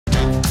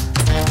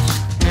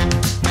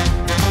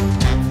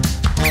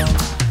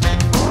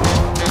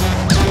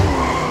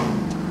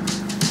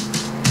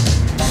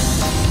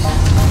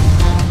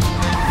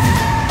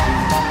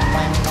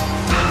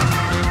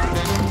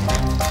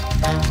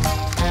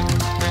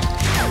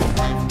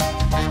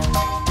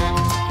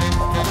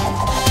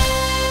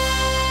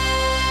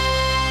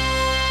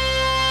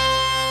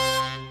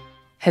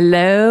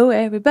Hello,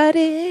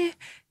 everybody.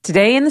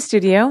 Today in the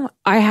studio,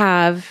 I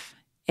have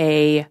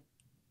a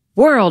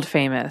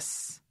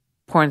world-famous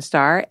porn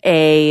star,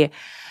 a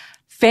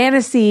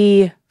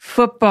fantasy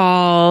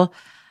football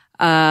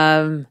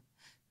aficionado,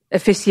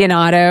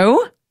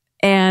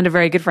 and a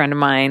very good friend of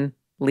mine,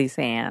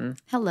 Lisa Ann.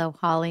 Hello,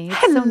 Holly.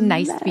 It's so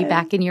nice to be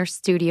back in your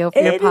studio for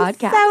your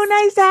podcast. It's so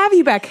nice to have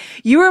you back.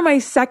 You were my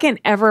second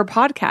ever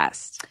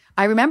podcast.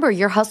 I remember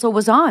your hustle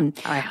was on.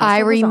 I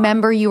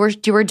remember you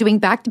were doing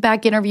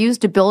back-to-back interviews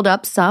to build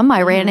up some.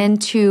 I ran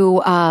into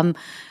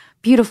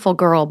beautiful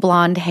girl,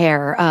 blonde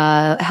hair,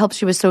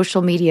 helps you with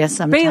social media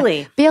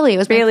sometimes. Bailey. It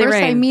was my first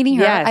time meeting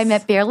her. Yes. I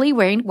met Bailey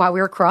while we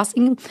were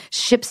crossing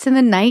ships in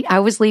the night. I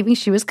was leaving.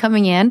 She was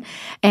coming in.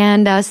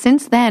 And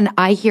since then,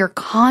 I hear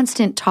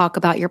constant talk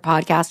about your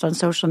podcast on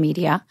social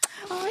media.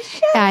 Oh,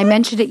 shit. I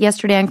mentioned it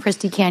yesterday on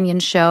Christy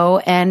Canyon's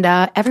show, and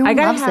everyone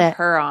loves it. I gotta have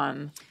her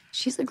on.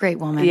 She's a great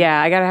woman.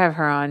 Yeah, I got to have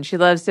her on. She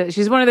loves to,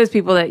 she's one of those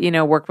people that,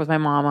 worked with my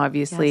mom,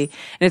 obviously. Yes.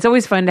 And it's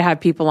always fun to have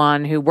people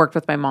on who worked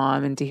with my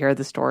mom and to hear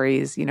the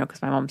stories,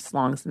 because my mom's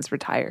long since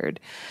retired.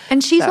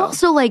 And she's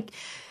also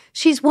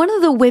she's one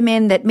of the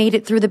women that made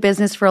it through the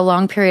business for a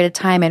long period of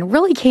time and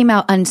really came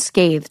out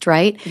unscathed,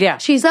 right? Yeah.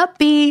 She's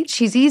upbeat.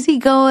 She's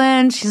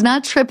easygoing. She's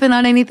not tripping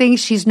on anything.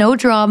 She's no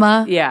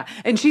drama. Yeah.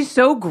 And she's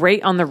so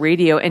great on the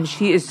radio, and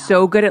she is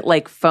so good at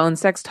phone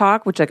sex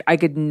talk, which I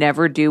could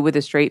never do with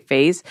a straight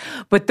face.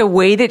 But the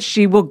way that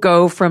she will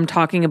go from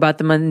talking about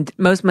the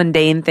most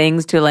mundane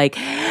things to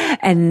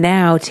and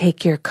now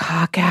take your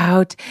cock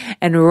out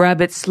and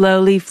rub it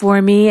slowly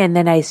for me, and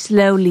then I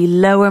slowly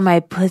lower my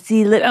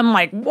pussy lip. I'm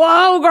like,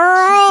 whoa, girl.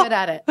 She's good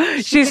at it.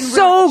 She's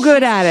so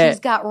good at it.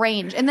 She's got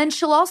range. And then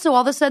she'll also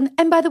all of a sudden,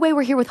 and by the way,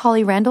 we're here with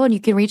Holly Randall, and you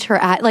can reach her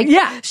at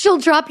she'll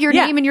drop your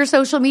name in your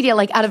social media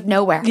out of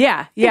nowhere.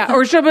 Yeah.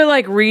 Or she'll be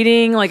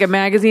reading a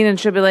magazine, and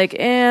she'll be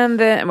and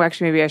then, well,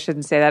 actually maybe I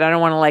shouldn't say that. I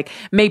don't want to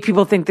make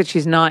people think that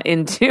she's not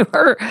into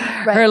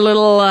her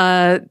little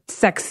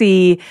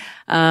sexy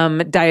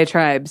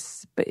diatribes.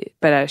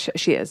 But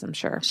she is, I'm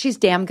sure. She's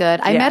damn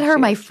good. I met her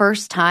my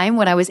first time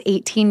when I was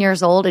 18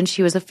 years old, and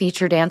she was a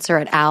feature dancer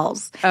at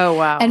Al's. Oh,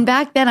 wow. And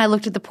back then I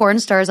looked at the porn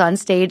stars on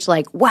stage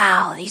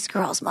wow, these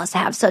girls must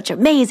have such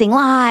amazing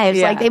lives.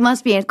 Yeah. They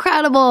must be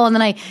incredible. And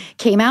then I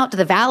came out to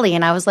the Valley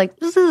and I was like,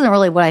 this isn't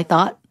really what I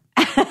thought.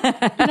 You know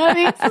what I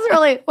mean? This isn't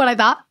really what I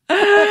thought.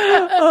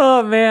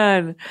 Oh,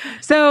 man.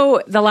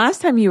 So the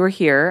last time you were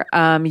here,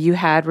 you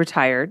had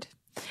retired.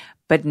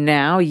 But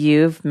now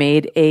you've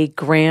made a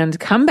grand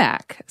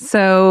comeback.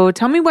 So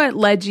tell me what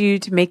led you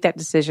to make that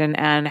decision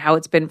and how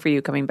it's been for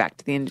you coming back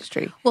to the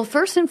industry. Well,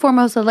 first and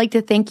foremost, I'd like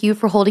to thank you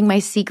for holding my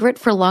secret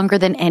for longer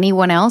than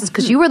anyone else,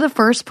 because you were the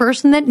first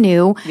person that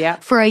knew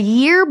for a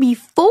year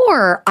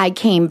before I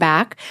came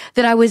back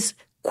that I was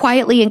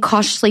quietly and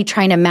cautiously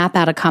trying to map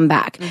out a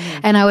comeback. Mm-hmm.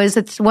 And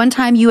it's one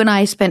time you and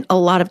I spent a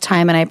lot of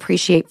time, and I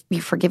appreciate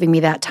you for giving me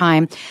that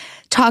time,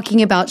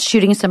 talking about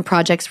shooting some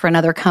projects for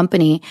another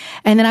company.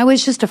 And then I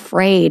was just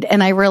afraid.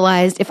 And I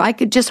realized if I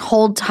could just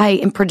hold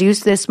tight and produce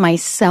this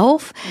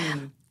myself,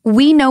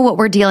 we know what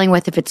we're dealing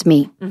with if it's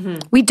me. Mm-hmm.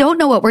 We don't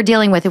know what we're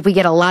dealing with if we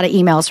get a lot of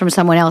emails from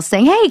someone else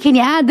saying, hey, can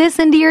you add this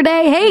into your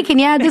day? Hey, can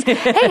you add this?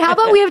 Hey, how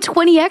about we have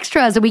 20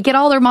 extras and we get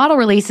all their model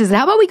releases? And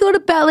how about we go to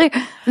Bel-Air?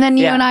 And then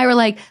you and I were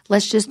like,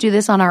 let's just do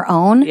this on our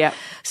own. Yeah.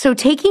 So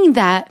taking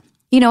that,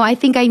 I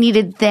think I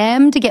needed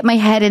them to get my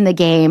head in the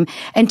game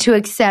and to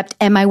accept,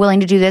 am I willing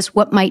to do this?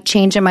 What might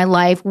change in my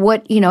life?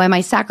 What, am I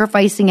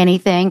sacrificing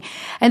anything?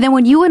 And then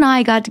when you and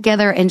I got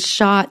together and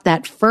shot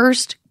that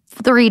first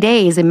 3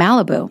 days in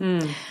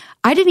Malibu,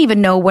 I didn't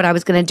even know what I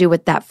was going to do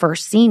with that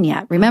first scene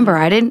yet. Remember,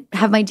 I didn't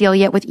have my deal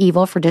yet with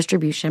Evil for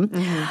distribution.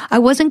 I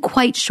wasn't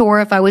quite sure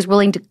if I was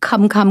willing to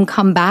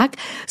come back,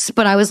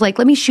 but I was like,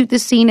 let me shoot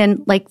this scene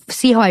and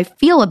see how I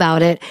feel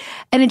about it.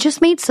 And it just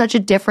made such a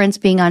difference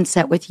being on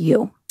set with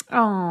you.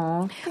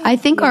 Oh, I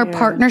think our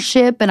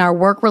partnership and our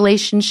work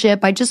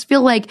relationship, I just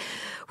feel like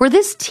we're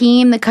this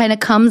team that kind of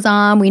comes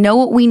on. We know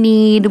what we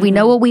need. We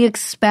know what we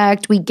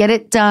expect. We get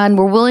it done.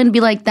 We're willing to be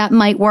like, that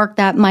might work,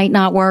 that might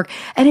not work.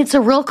 And it's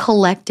a real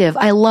collective.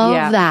 I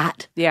love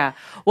that. Yeah.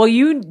 Well,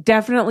 you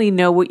definitely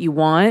know what you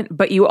want,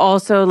 but you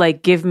also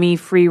give me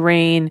free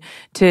reign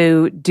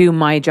to do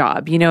my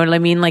job. You know what I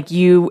mean?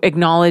 You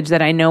acknowledge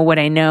that I know what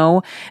I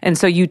know. And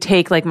so you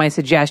take my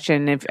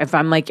suggestion. If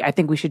I'm I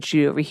think we should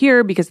shoot over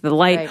here because of the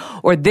light,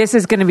 or this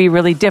is going to be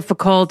really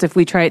difficult if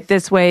we try it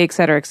this way, et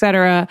cetera, et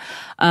cetera.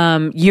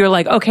 You're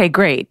okay,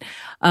 great.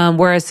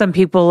 Whereas some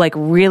people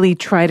really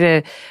try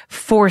to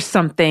force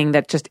something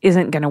that just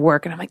isn't going to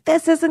work. And I'm like,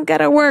 this isn't going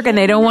to work. And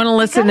they don't want to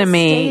listen to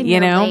me, stay in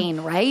your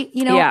lane, right?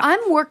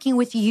 I'm working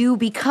with you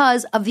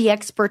because of the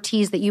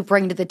expertise that you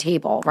bring to the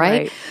table,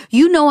 right?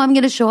 I'm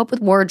going to show up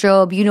with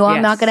wardrobe.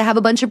 I'm not going to have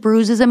a bunch of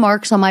bruises and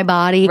marks on my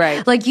body.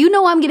 Right.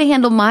 I'm going to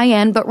handle my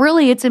end. But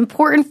really, it's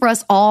important for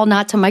us all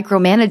not to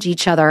micromanage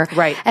each other.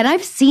 Right. And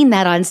I've seen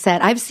that on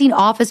set. I've seen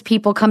office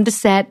people come to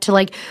set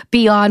to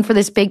be on for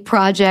this big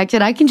project. project,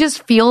 and I can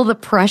just feel the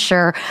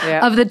pressure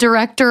of the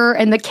director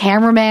and the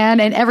cameraman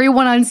and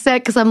everyone on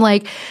set, because I'm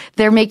like,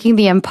 they're making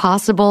the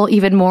impossible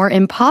even more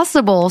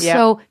impossible.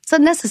 So it's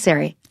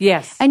unnecessary.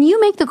 Yes. And you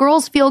make the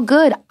girls feel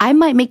good. I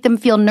might make them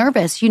feel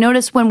nervous. You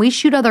notice when we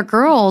shoot other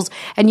girls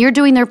and you're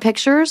doing their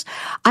pictures,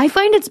 I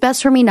find it's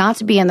best for me not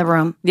to be in the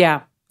room.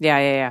 Yeah.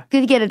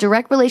 To get a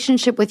direct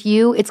relationship with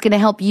you, it's going to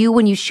help you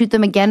when you shoot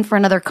them again for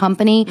another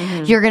company.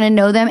 You're going to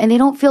know them, and they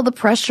don't feel the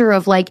pressure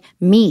of like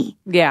me.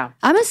 Yeah.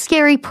 I'm a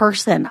scary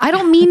person. I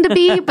don't mean to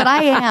be, but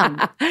I am.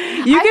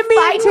 You can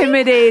be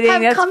intimidating,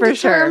 that's for sure. I've come to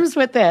terms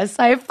with this.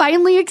 I have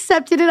finally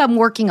accepted it. I'm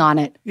working on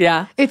it.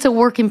 Yeah. It's a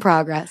work in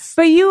progress.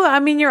 But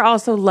you're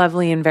also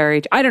lovely and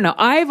very, I don't know.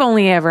 I've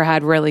only ever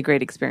had really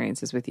great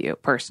experiences with you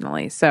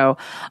personally. So,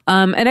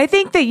 and I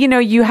think that,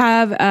 you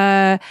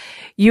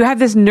have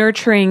this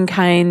nurturing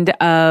kind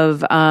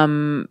of,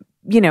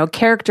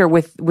 character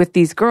with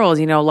these girls.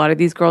 A lot of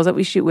these girls that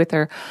we shoot with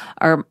are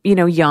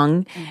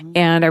young.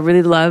 And I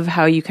really love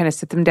how you kind of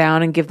sit them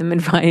down and give them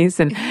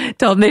advice and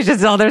tell them they should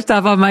sell their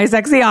stuff on My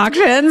Sexy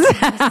Auctions.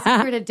 My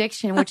secret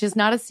addiction, which is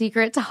not a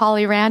secret to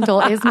Holly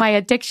Randall, is my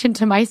addiction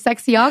to My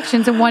Sexy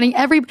Auctions and wanting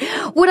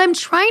what I'm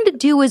trying to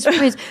do is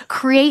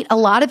create a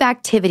lot of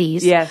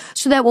activities. Yes.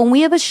 So that when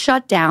we have a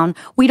shutdown,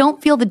 we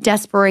don't feel the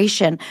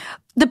desperation.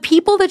 The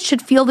people that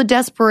should feel the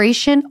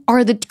desperation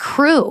are the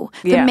crew,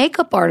 the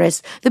makeup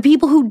artists, the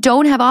people who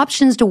don't have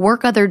options to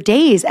work other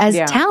days as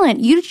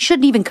talent. You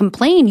shouldn't even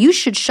complain. You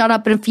should shut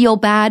up and feel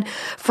bad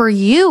for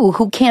you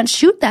who can't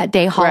shoot that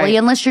day, Holly,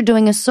 unless you're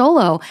doing a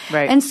solo.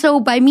 Right. And so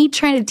by me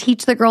trying to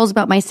teach the girls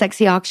about My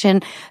Sexy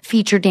Auction,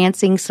 feature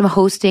dancing, some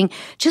hosting,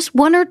 just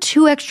one or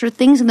two extra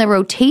things in the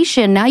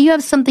rotation, now you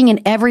have something in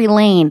every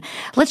lane.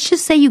 Let's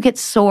just say you get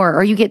sore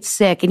or you get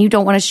sick and you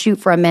don't want to shoot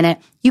for a minute.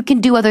 You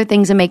can do other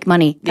things and make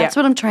money. That's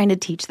what I'm trying to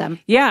teach them.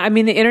 Yeah. I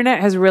mean, the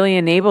internet has really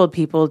enabled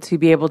people to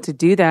be able to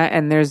do that.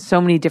 And there's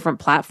so many different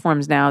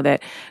platforms now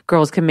that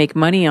girls can make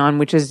money on,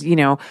 which is,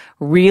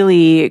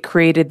 really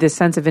created this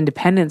sense of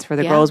independence for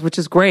the girls, which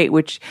is great,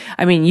 which,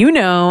 I mean,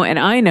 and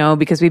I know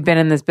because we've been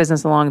in this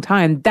business a long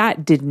time,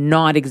 that did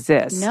not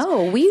exist.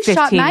 No, we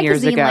shot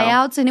magazine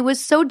layouts and it was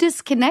so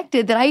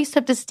disconnected that I used to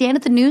have to stand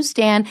at the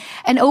newsstand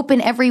and open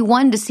every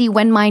one to see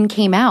when mine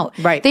came out.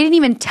 Right. They didn't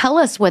even tell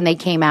us when they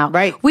came out.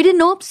 Right. We didn't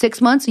know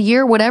 6 months, a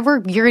year,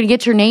 whatever, you're going to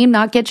get your name,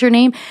 not get your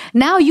name.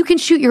 Now you can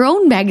shoot your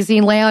own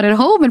magazine layout at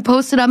home and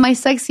post it on My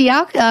Sexy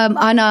on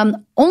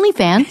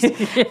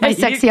OnlyFans. My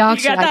Sexy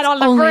Auction. You got that on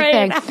the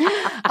brain.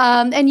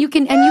 And you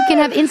can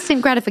have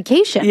instant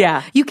gratification.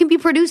 Yeah. You can be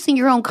producing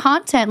your own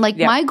content. Like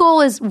my goal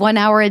is 1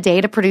 hour a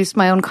day to produce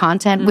my own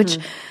content, which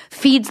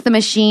feeds the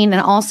machine,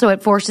 and also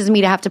it forces me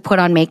to have to put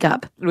on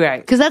makeup.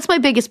 Right. Because that's my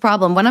biggest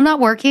problem. When I'm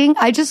not working,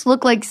 I just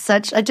want to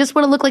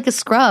look like a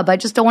scrub. I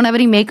just don't want to have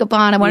any makeup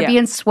on. I want to be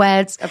in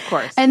sweats. Of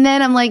course. And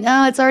then I'm like,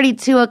 oh, it's already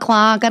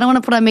 2:00. I don't want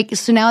to put on makeup.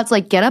 So now it's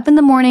like, get up in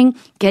the morning,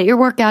 get your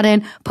workout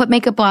in, put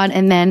makeup on,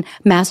 and then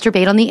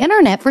masturbate on the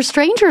internet for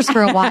strangers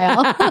for a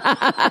while.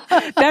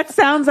 That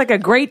sounds like a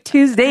great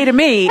Tuesday to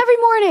me. Every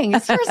morning.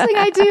 It's the first thing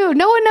I do.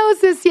 No one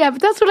knows this yet,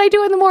 but that's what I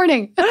do in the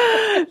morning.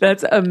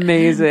 That's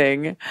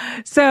amazing.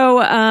 So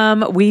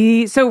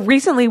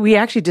recently we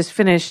actually just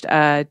finished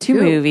two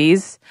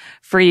movies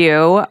for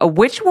you.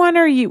 Which one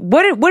are you?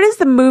 What is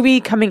the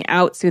movie coming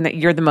out soon that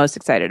you're the most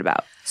excited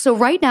about? So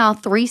right now,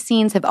 3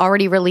 scenes have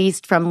already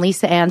released from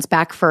Lisa Ann's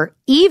Back for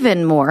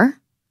Even More,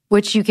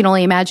 which you can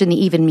only imagine the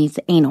even means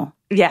anal.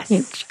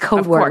 Yes.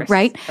 Code word,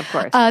 right? Of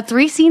course.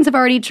 3 scenes have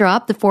already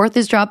dropped. The 4th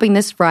is dropping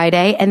this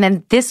Friday. And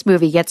then this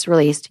movie gets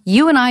released.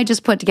 You and I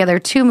just put together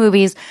 2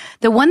 movies.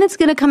 The one that's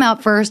going to come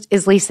out first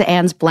is Lisa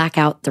Ann's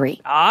Blackout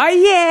 3. Oh,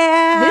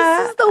 yeah.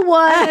 This is the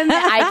one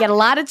that I get a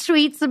lot of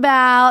tweets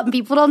about. And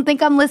people don't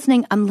think I'm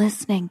listening. I'm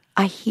listening.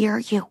 I hear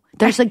you.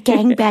 There's a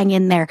gangbang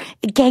in there.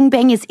 A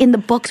gangbang is in the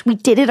books. We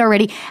did it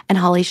already. And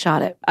Holly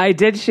shot it. I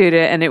did shoot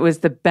it, and it was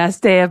the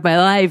best day of my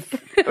life.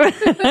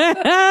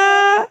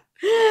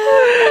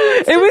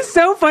 It was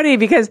so funny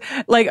because,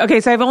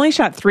 so I've only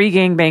shot 3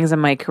 gangbangs in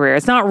my career.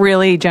 It's not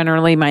really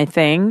generally my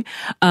thing.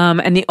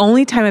 And the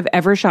only time I've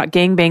ever shot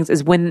gangbangs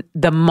is when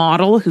the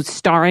model who's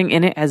starring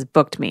in it has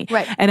booked me.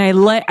 Right. And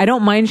I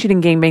don't mind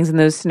shooting gangbangs in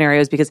those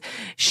scenarios because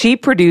she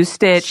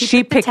produced it.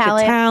 She picked the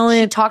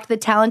talent. She talked to the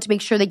talent to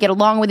make sure they get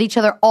along with each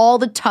other. All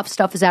the tough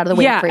stuff is out of the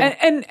way for you.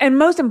 And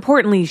most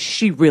importantly,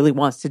 she really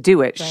wants to do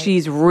it. Right.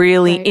 She's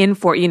really in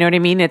for it. You know what I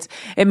mean?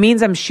 It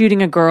means I'm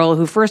shooting a girl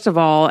who, first of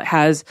all,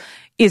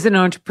 is an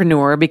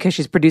entrepreneur because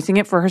she's producing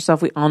it for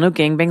herself. We all know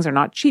gangbangs are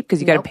not cheap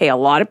because you got to pay a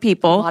lot of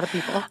people.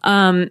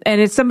 And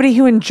it's somebody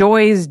who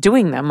enjoys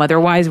doing them.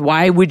 Otherwise,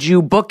 why would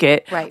you book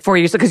it for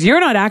yourself? Because you're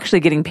not actually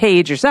getting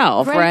paid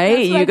yourself,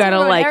 right? You got to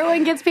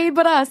everyone gets paid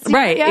but us.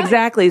 Right,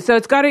 exactly. So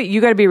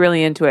you got to be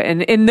really into it.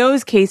 And in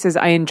those cases,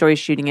 I enjoy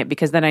shooting it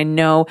because then I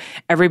know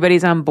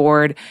everybody's on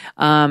board.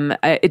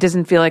 It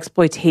doesn't feel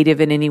exploitative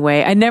in any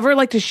way. I never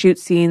like to shoot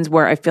scenes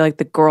where I feel like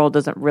the girl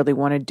doesn't really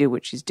want to do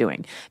what she's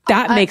doing.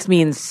 That makes me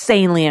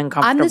insanely insanely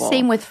uncomfortable. I'm the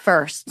same with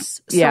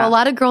firsts. So a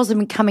lot of girls have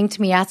been coming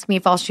to me asking me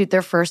if I'll shoot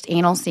their first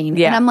anal scene.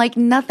 Yeah. And I'm like,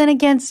 nothing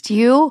against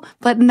you,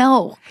 but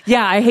no.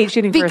 Yeah, I hate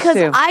shooting first too.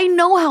 Because I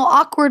know how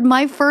awkward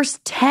my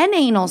first 10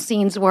 anal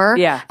scenes were.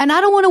 Yeah. And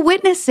I don't want to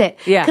witness it.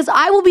 Yeah. Because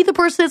I will be the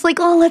person that's like,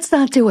 oh, let's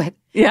not do it.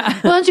 Yeah.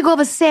 Why don't you go have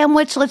a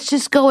sandwich? Let's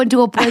just go and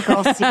do a boy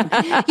girl scene.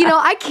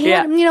 I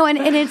can't,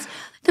 and it's,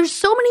 there's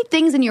so many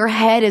things in your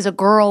head as a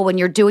girl when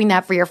you're doing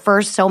that for your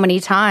first so many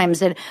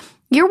times. And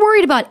you're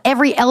worried about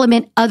every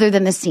element other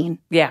than the scene.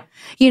 Yeah.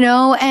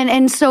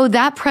 And so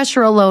that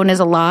pressure alone is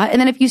a lot.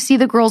 And then if you see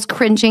the girl's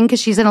cringing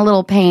because she's in a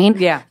little pain,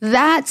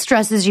 that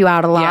stresses you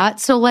out a lot. Yeah.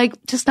 So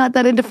just not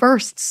that into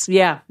firsts.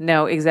 Yeah,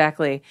 no,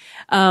 exactly.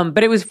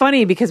 But it was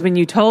funny because when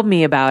you told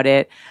me about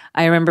it,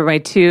 I remember my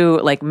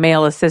two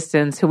male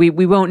assistants who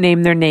we won't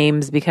name their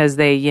names because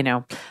they,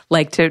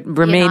 like to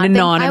remain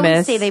anonymous. I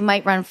would say they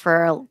might run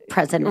for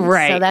president.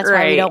 Right. So that's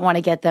why we don't want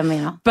to get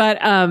them,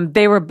 But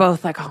they were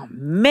both like, oh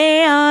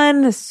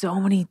man,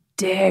 so many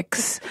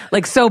dicks,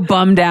 so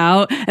bummed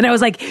out. And I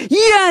was like,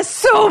 yes,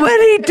 so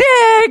many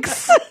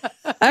dicks.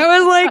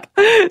 I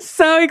was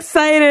so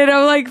excited.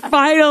 I'm like,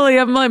 finally,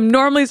 I'm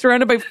normally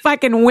surrounded by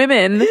fucking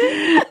women.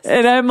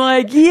 And I'm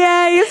like,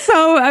 yay.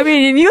 So,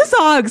 and you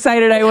saw how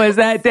excited I was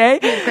that day.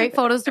 Great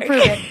photos to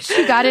prove it.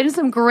 She got in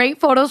some great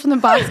photos from the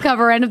box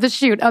cover end of the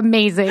shoot.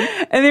 Amazing.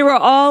 And they were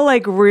all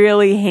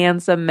really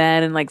handsome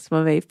men and some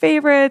of my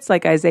favorites,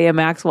 like Isaiah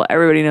Maxwell.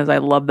 Everybody knows I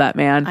love that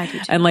man. I do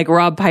too. And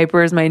Rob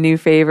Piper is my new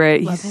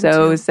favorite. He's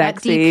so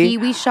sexy. That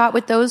DP we shot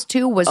with those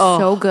two was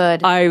so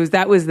good.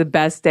 That was the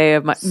best day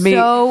of my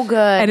so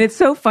good. And it's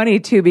so funny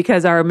too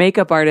because our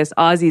makeup artist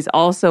Ozzy's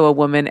also a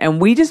woman,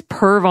 and we just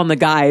perv on the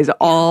guys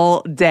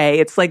all day.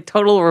 It's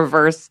total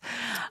reverse.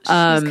 She's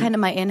kind of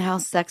my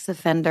in-house sex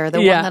offender, the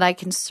one that I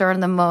concern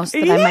the most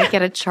that I might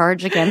get a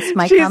charge against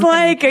my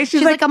company.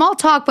 She's like, I'm all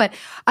talk, but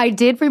I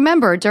did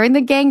remember during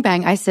the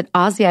gangbang, I said,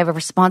 Ozzy, I have a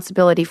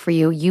responsibility for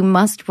you. You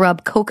must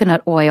rub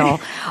coconut oil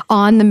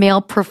on the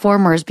male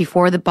performers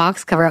before the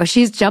box cover. Oh,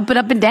 she's jumping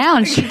up and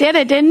down. She did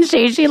it, didn't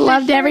she? She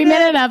loved every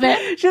minute of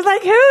it. She's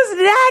like, who's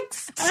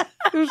next?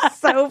 It was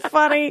so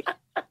funny.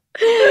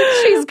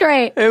 She's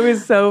great. It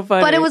was so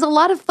funny. But it was a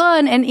lot of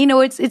fun. And,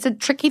 it's a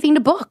tricky thing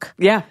to book.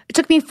 Yeah. It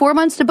took me 4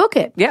 months to book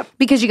it. Yep.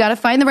 Because you got to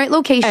find the right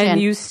location. And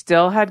you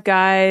still had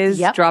guys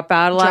drop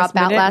out last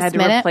minute and had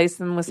to replace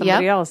them with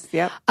somebody else.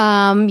 Yep.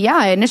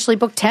 I initially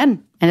booked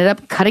 10. Ended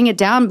up cutting it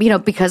down,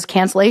 because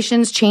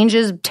cancellations,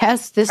 changes,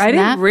 tests, this and that.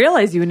 I didn't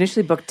realize you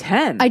initially booked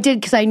 10. I did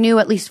because I knew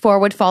at least 4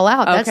 would fall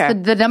out. Okay.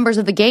 That's the numbers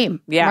of the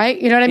game,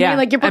 right? You know what I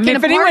mean? You're booking a party.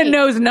 If anyone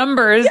knows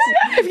numbers.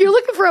 Yeah. If you're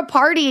looking for a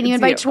party and you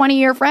invite 20 of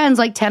your friends,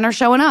 10 are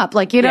showing up.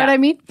 You know what I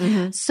mean?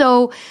 Mm-hmm.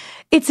 So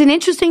it's an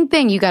interesting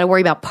thing. You got to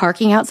worry about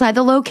parking outside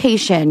the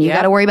location. You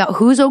got to worry about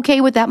who's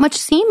okay with that much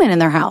semen in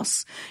their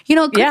house. It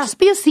could just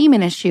be a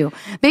semen issue.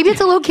 Maybe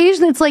it's a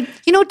location that's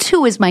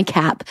 2 is my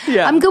cap.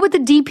 Yeah. I'm good with the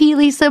DP,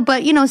 Lisa,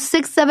 but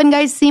 6, 7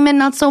 guys semen,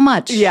 not so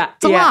much. Yeah.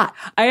 It's a lot.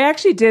 I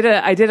actually did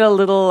a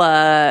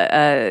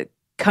little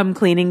come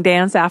cleaning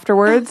dance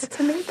afterwards. That's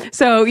amazing.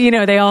 So,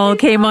 they all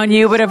came on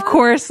you, but of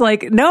course,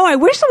 no, I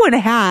wish someone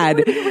had.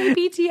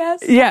 BTS.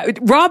 Yeah.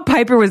 Rob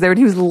Piper was there and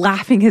he was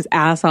laughing his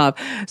ass off.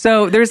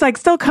 So there's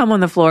still cum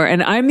on the floor,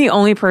 and I'm the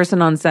only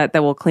person on set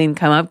that will clean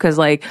cum up because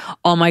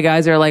all my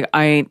guys are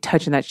I ain't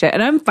touching that shit.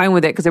 And I'm fine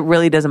with it because it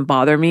really doesn't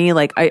bother me.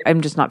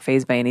 I'm just not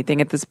fazed by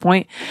anything at this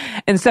point.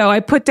 And so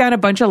I put down a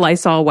bunch of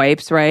Lysol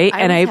wipes, right?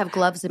 I have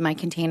gloves in my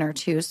container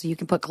too, so you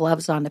can put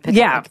gloves on to pick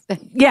up.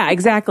 Yeah,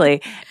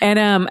 exactly. And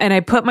I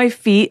put my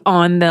feet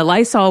on the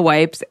Lysol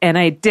wipes and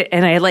I did,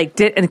 and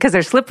because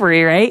they're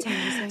slippery, right?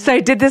 So I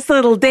did this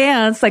little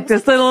dance,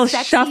 this little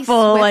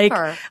shuffle,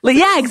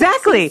 yeah,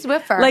 exactly.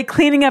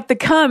 Cleaning up the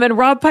cum. And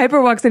Rob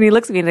Piper walks in, he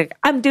looks at me and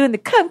I'm doing the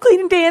cum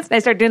cleaning dance. And I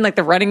start doing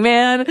the running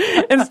man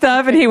and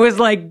stuff. And he was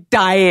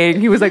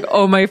dying. He was like,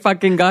 oh my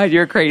fucking God,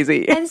 you're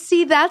crazy. And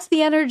see, that's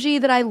the energy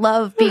that I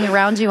love being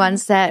around you on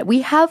set.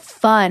 We have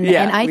fun.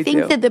 Yeah, and I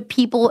think that the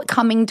people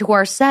coming to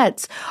our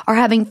sets are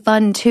having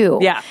fun too.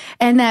 Yeah.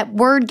 And that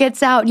word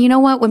gets out. You know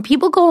what? When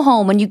people go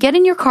home, when you get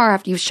in your car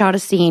after you've shot a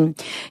scene,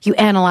 you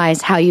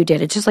analyze how you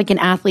did. It's just like an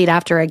athlete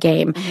after a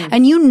game. Mm-hmm.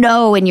 And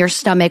in your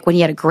stomach when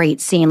you had a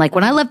great scene.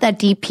 When I left that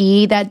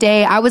DP that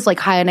day, I was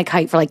high on a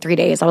kite for 3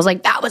 days. I was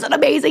like, that was an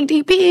amazing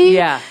DP.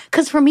 Yeah.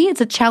 Because for me,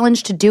 it's a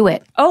challenge to do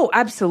it. Oh,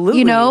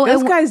 absolutely.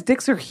 Those guys'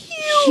 dicks are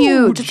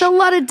huge. It's a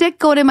lot of dick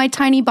going in my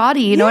tiny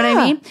body. You know what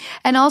I mean?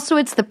 And also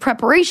it's the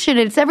preparation.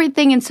 It's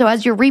everything. And so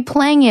as you're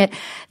replaying it,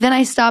 then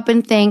I stop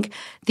and think,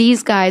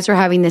 these guys are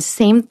having the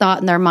same thought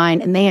in their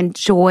mind and they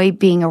enjoy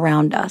being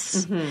around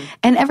us. Mm-hmm.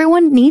 And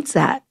everyone needs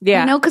that.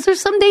 Yeah. Because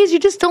there's some days you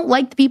just don't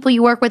like the people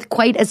you work with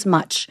quite as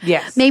much.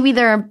 Yes. Maybe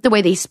they're the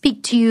way they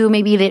speak to you.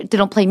 Maybe they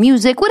don't play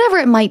music, whatever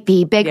it might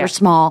be, big or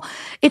small.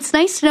 It's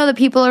nice to know that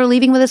people are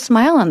leaving with a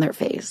smile on their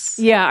face.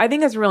 Yeah. I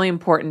think it's really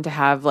important to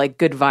have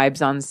good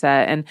vibes on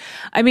set. And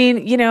I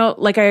mean,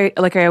 like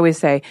I always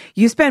say,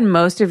 you spend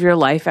most of your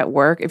life at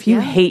work. If you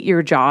hate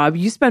your job,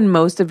 you spend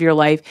most of your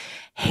life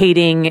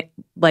hating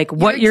like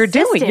what you're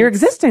doing, your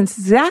existence.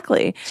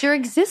 Exactly. It's your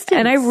existence.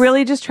 And I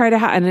really just try to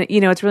and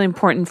it's really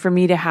important for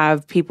me to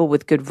have people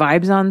with good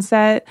vibes on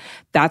set.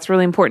 That's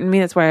really important to me.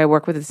 That's why I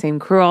work with the same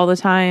crew all the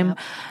time. Yep.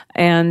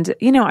 And,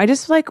 I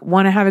just like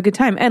want to have a good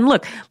time. And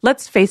look,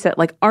 let's face it,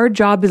 like our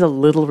job is a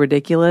little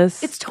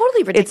ridiculous. It's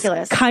totally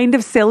ridiculous. It's kind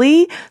of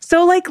silly.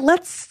 So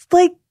let's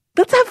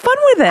have fun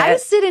with it. I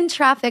sit in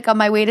traffic on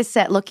my way to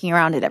set looking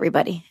around at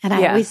everybody. And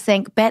I always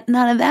think, bet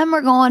none of them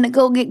are going to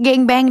go get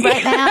gangbanged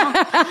right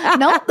now.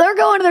 Nope, they're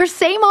going to their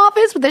same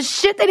office with the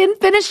shit they didn't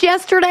finish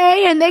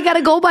yesterday. And they got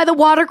to go by the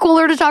water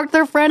cooler to talk to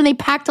their friend. And they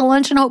packed a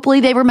lunch and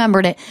hopefully they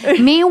remembered it.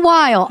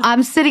 Meanwhile,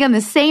 I'm sitting on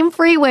the same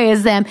freeway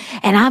as them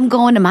and I'm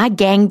going to my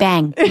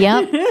gangbang.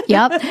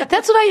 Yep.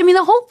 That's what I mean.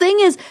 The whole thing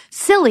is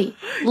silly,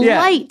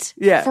 light,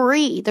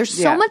 free. There's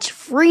so much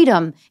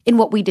freedom in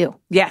what we do.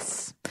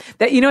 Yes.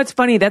 That, it's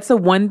funny. That's the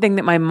one thing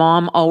that my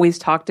mom always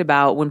talked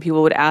about when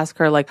people would ask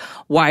her, like,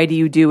 why do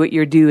you do what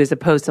you do as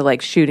opposed to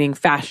like shooting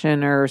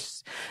fashion or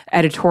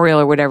editorial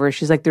or whatever.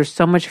 She's like, there's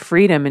so much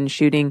freedom in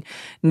shooting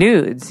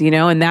nudes,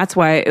 and that's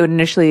why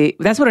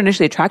that's what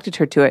initially attracted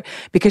her to it,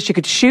 because she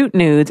could shoot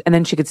nudes and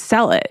then she could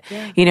sell it,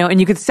 and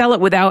you could sell it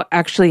without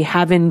actually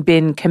having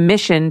been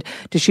commissioned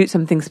to shoot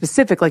something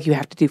specific like you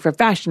have to do for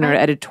fashion or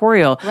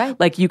editorial. Right.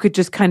 Like you could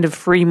just kind of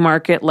free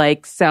market,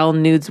 like sell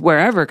nudes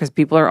wherever because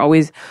people are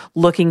always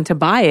looking to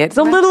buy it. It's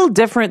a little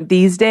different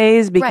these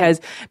days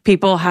because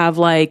people have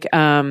like,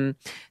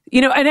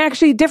 and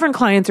actually different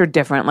clients are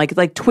different. Like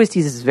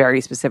Twisties is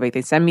very specific.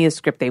 They send me a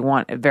script. They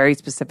want a very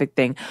specific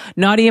thing.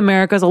 Naughty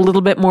America is a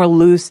little bit more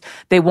loose.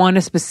 They want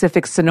a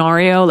specific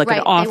scenario, like an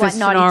office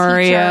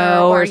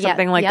scenario or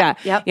something like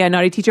that. Yep. Yeah,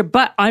 Naughty Teacher.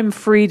 But I'm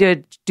free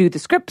to do the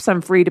scripts.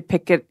 I'm free to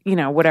pick it,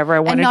 whatever I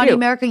want to do. And Naughty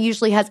America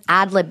usually has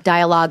ad-lib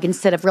dialogue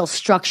instead of real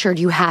structured,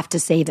 you have to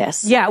say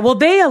this. Yeah, well,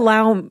 they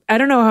allow, I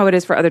don't know how it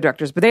is for other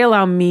directors, but they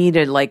allow me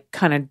to like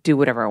kind of do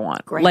whatever I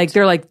want. Great. Like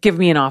they're like, give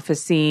me an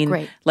office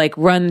scene, like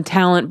run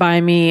talent by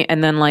me,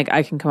 and then like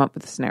I can come up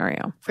with a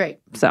scenario. Great.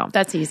 So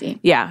that's easy.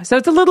 Yeah. So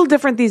it's a little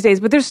different these days,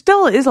 but there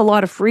still is a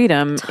lot of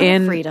freedom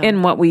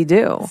in what we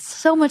do. It's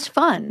so much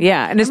fun.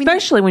 Yeah. And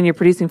especially when you're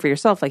producing for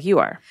yourself like you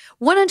are.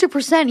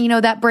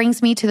 100%. That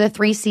brings me to the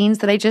 3 scenes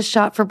that I just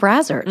shot for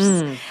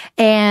Brazzers.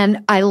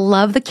 And I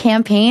love the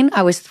campaign.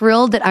 I was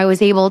thrilled that I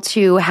was able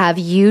to have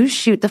you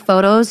shoot the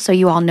photos. So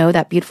you all know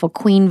that beautiful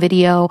Queen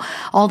video,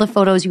 all the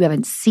photos you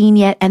haven't seen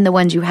yet and the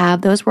ones you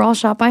have, those were all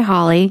shot by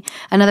Holly.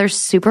 Another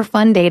super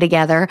fun day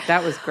together.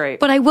 That was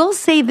great. But I will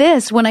say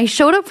this, when I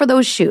showed up for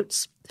those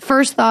shoots,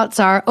 first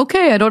thoughts are,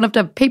 okay, I don't have to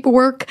have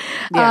paperwork.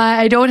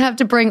 I don't have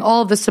to bring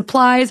all the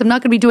supplies. I'm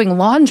not going to be doing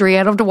laundry.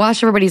 I don't have to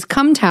wash everybody's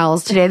cum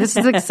towels today. This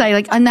is exciting,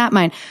 like on that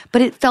mind.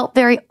 But it felt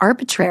very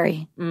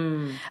arbitrary.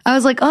 I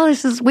was like, oh,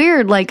 this is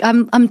weird. Like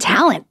I'm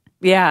talent.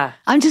 Yeah.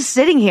 I'm just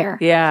sitting here.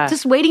 Yeah.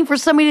 Just waiting for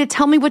somebody to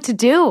tell me what to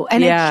do.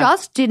 And it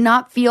just did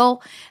not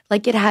feel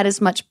like it had as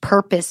much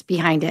purpose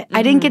behind it.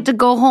 I didn't get to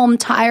go home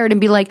tired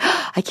and be like,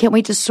 I can't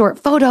wait to sort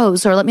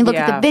photos, or let me look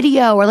at the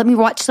video, or let me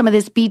watch some of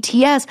this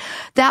BTS.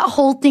 That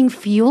whole thing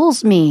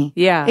fuels me.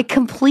 Yeah. It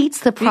completes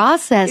the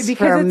process for me.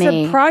 Because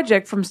it's a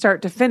project from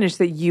start to finish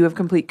that you have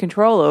complete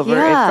control over.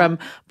 Yeah. From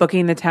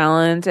booking the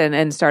talent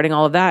and starting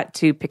all of that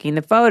to picking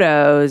the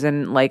photos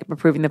and like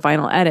approving the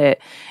final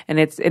edit. And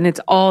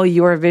it's all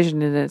your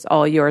vision and it's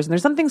all yours. And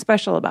there's something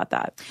special about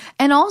that.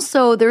 And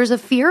also there's a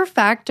fear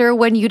factor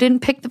when you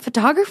didn't pick the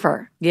photographer.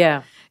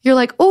 Yeah. You're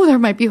like, oh, there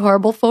might be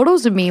horrible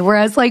photos of me.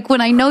 Whereas like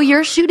when I know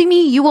you're shooting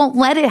me, you won't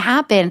let it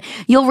happen.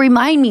 You'll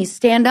remind me,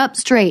 stand up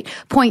straight,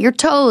 point your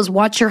toes,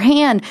 watch your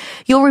hand.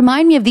 You'll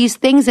remind me of these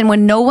things. And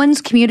when no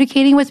one's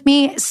communicating with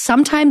me,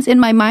 sometimes in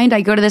my mind,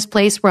 I go to this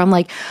place where I'm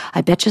like,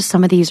 I bet you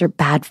some of these are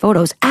bad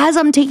photos as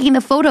I'm taking the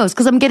photos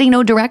because I'm getting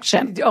no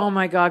direction. Oh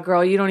my God,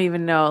 girl, you don't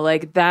even know.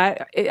 Like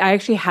that, I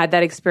actually had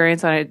that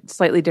experience on a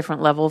slightly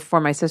different level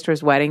for my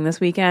sister's wedding this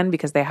weekend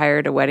because they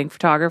hired a wedding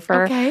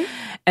photographer. Okay.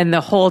 And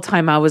the whole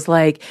time I was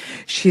like,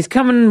 she's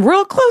coming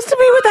real close to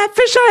me with that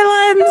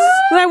fisheye lens,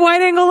 that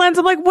wide angle lens.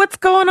 I'm like, what's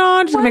going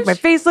on? She's gonna make my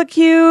face look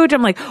huge.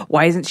 I'm like,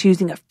 why isn't she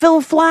using a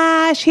fill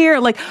flash here?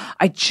 Like,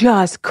 I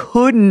just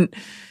couldn't.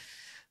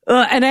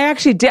 And I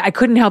actually did. I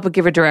couldn't help but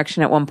give her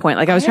direction at one point.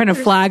 Like I was trying to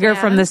flag her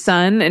from the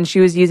sun and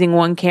she was using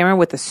one camera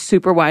with a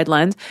super wide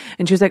lens.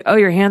 And she was like, oh,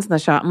 your hand's in the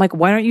shot. I'm like,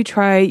 why don't you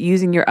try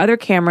using your other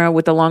camera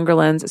with the longer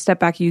lens? Step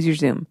back, use your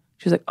zoom.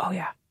 She was like, oh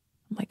yeah.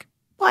 I'm like,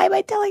 why am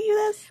I telling you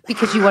this?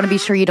 Because you want to be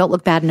sure you don't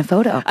look bad in a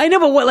photo. I know,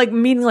 but what, like,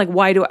 meaning, like,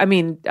 why do I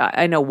mean,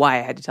 I know why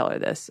I had to tell her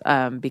this,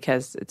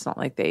 because it's not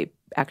like they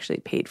actually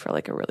paid for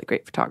like a really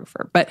great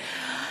photographer. But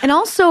and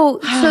also,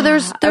 so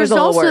there's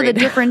also the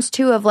difference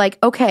too of like,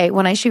 okay,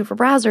 when I shoot for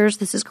Brazzers,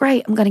 this is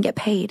great. I'm going to get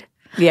paid.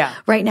 Yeah.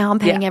 Right now, I'm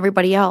paying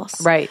everybody else.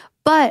 Right.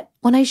 But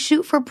when I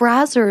shoot for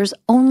Brazzers,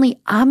 only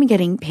I'm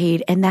getting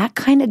paid. And that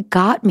kind of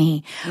got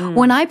me.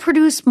 When I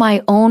produce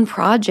my own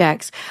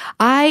projects,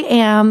 I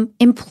am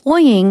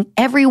employing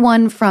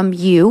everyone from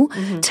you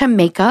to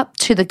makeup,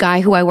 to the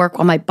guy who I work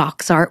on my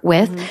box art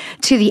with,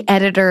 to the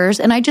editors.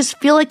 And I just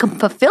feel like I'm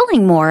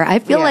fulfilling more. I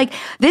feel like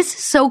this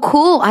is so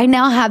cool. I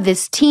now have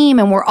this team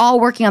and we're all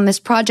working on this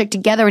project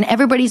together and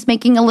everybody's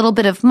making a little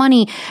bit of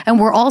money and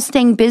we're all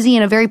staying busy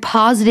in a very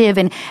positive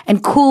and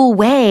cool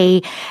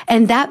way.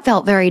 And that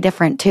felt very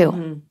different too.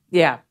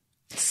 Yeah.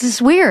 This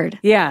is weird.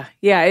 Yeah.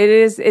 Yeah, it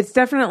is. It's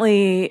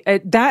definitely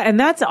that. And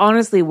that's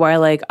honestly why,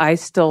 like, I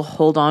still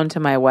hold on to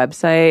my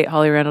website,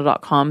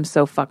 hollyrandall.com,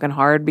 so fucking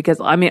hard because,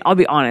 I mean, I'll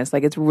be honest,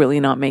 like, it's really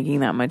not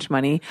making that much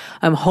money.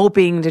 I'm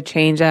hoping to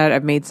change that.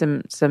 I've made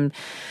some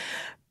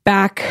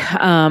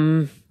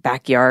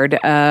backyard,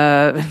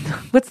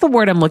 what's the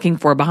word I'm looking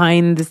for?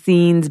 Behind the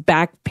scenes,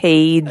 back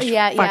page.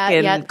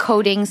 Yeah.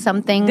 Coding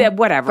something.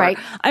 Whatever. Right.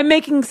 I'm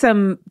making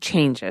some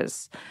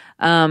changes.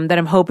 That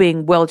I'm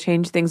hoping will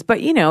change things.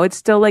 But, you know, it's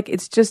still like,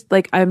 it's just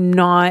like,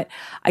 I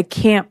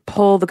can't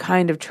pull the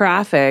kind of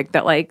traffic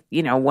that, like,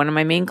 you know, one of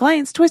my main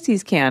clients,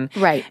 Twisties, can.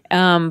 Right.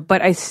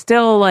 But I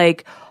still,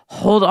 like,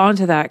 hold on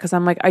to that because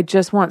I'm like, I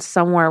just want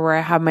somewhere where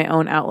I have my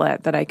own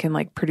outlet that I can,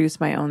 like, produce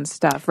my own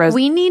stuff.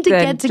 We need to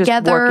get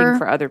together, working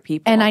for other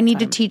people, and I need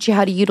to teach you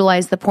how to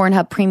utilize the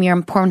Pornhub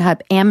Premium,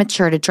 Pornhub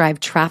Amateur to drive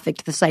traffic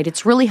to the site.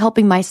 It's really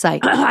helping my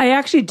site. I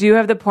actually do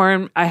have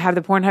I have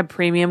the Pornhub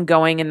Premium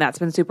going, and that's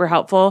been super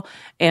helpful.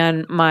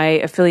 And my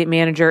affiliate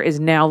manager is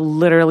now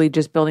literally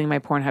just building my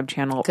Pornhub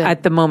channel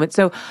at the moment.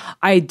 So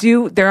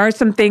there are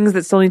some things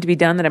that still need to be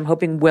done that I'm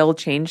hoping will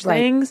change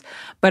things.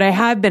 But I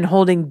have been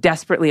holding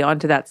desperately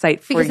onto that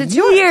site for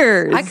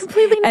years. I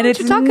completely know and what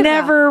you're talking about. it's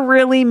never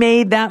really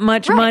made that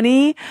much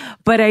money,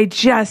 but I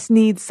just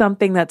need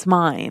something that's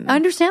mine. I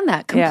understand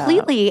that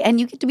completely. Yeah. And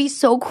you get to be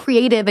so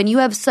creative and you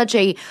have such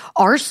a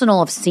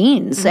arsenal of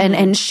scenes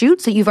and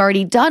shoots that you've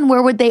already done.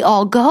 Where would they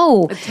all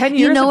go? 10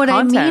 years You know of what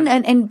content. I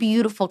mean? And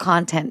beautiful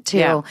content too.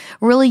 Yeah.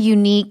 Really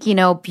unique, you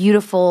know,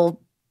 beautiful,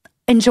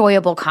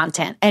 enjoyable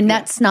content. And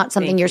that's not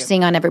something you're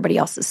seeing on everybody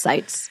else's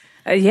sites.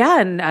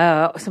 And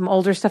some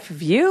older stuff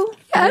of you,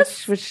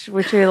 yes, which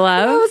we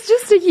love. I was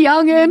just a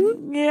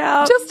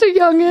youngin', just a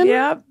youngin'.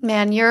 Yeah,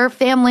 man, your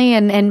family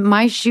and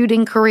my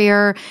shooting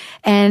career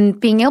and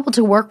being able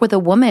to work with a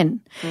woman,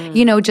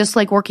 you know, just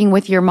like working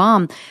with your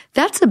mom,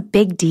 that's a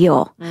big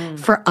deal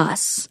for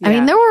us. Yeah. I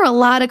mean, there were a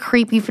lot of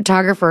creepy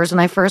photographers when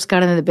I first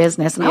got into the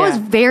business, and I was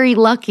very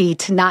lucky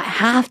to not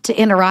have to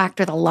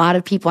interact with a lot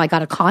of people. I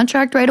got a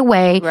contract right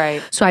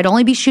away, so I'd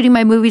only be shooting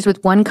my movies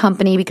with one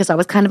company because I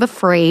was kind of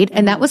afraid,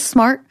 and that was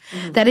smart.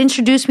 That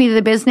introduced me to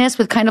the business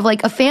with kind of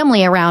like a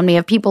family around me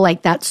of people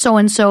like that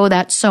so-and-so,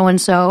 that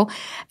so-and-so.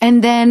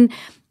 And then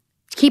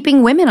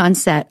keeping women on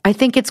set. I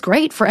think it's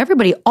great for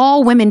everybody.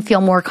 All women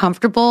feel more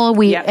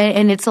comfortable.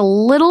 And it's a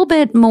little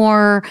bit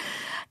more,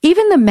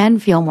 even the men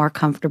feel more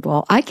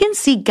comfortable. I can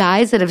see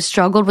guys that have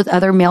struggled with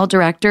other male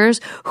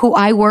directors who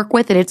I work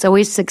with and it's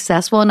always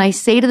successful. And I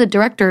say to the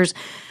directors,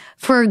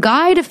 for a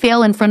guy to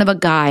fail in front of a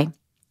guy,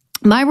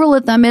 my rule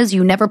of thumb is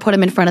you never put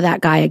him in front of that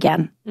guy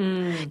again.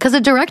 Because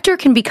a director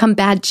can become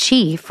bad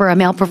chi for a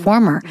male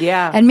performer.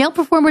 Yeah. And male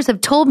performers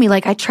have told me,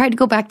 like, I tried to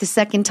go back the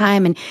second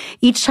time, and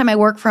each time I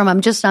work for him,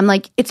 I'm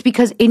like, it's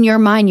because in your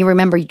mind you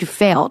remember you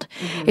failed.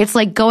 It's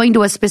like going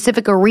to a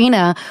specific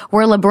arena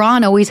where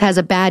LeBron always has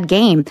a bad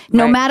game.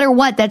 No matter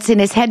what that's in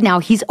his head now,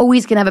 he's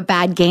always going to have a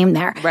bad game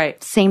there.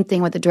 Right. Same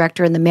thing with the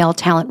director and the male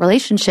talent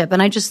relationship.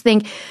 And I just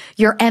think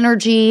your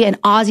energy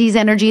and Ozzy's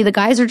energy, the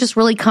guys are just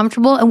really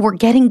comfortable, and we're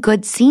getting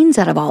good scenes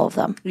out of all of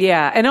them.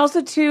 Yeah. And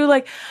also, too,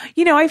 like,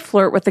 you know, I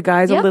flirt with the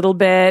guys a little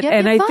bit.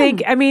 And I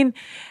think, I mean,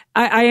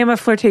 I am a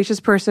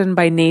flirtatious person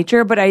by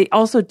nature, but I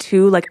also,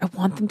 too, like, I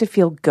want them to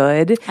feel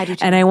good. I do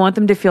too. And I want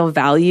them to feel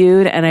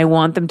valued, and I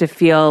want them to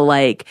feel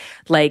like,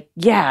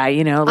 yeah,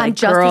 you know, like, I'm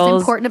just girls.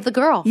 as important of the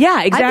girl.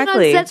 Yeah, exactly. I've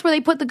been on sets where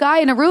they put the guy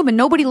in a room and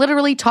nobody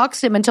literally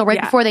talks to him until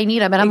before they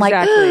need him. And I'm like,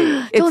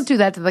 don't do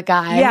that to the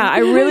guy. Yeah, I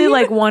really,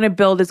 like, want to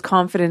build his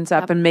confidence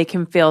up and make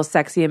him feel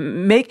sexy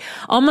and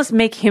almost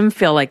make him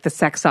feel like the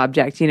sex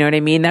object. You know what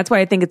I mean? That's why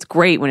I think it's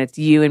great when it's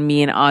you and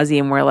me and Ozzy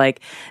and we're like,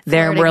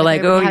 there, and we're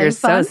like, oh, you're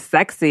so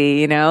sexy.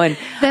 You know, and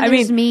then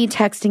there's me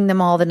texting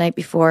them all the night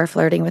before,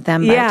 flirting with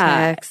them by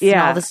text, and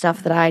all the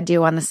stuff that I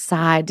do on the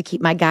side to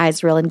keep my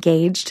guys real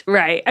engaged.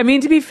 Right. I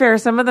mean, to be fair,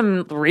 some of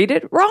them read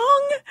it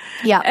wrong,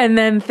 and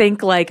then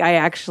think like I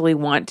actually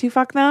want to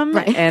fuck them,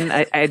 and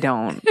I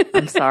don't.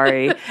 I'm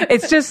sorry.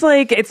 It's just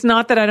like, it's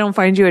not that I don't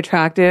find you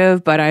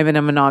attractive, but I'm in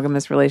a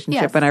monogamous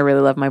relationship, and I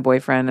really love my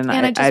boyfriend, and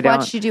I just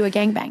watched you do a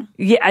gangbang.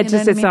 Yeah,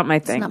 it's not my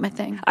thing. It's not my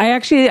thing.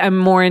 I'm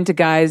more into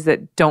guys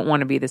that don't want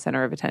to be the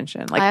center of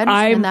attention. Like, I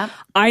understand that.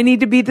 I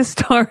need to be the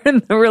star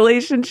in the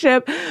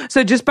relationship.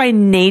 So just by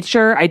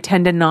nature, I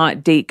tend to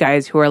not date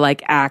guys who are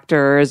like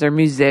actors or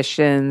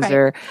musicians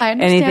or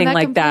anything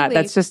like completely. That.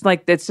 That's just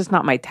like, it's just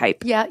not my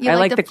type. Yeah. You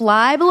like to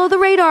fly below the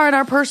radar in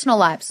our personal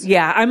lives.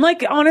 Yeah. I'm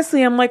like,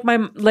 honestly, I'm like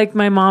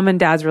my mom and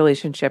dad's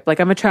relationship. Like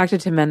I'm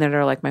attracted to men that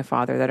are like my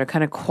father, that are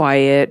kind of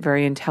quiet,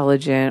 very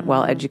intelligent,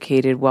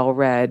 well-educated,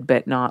 well-read,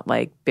 but not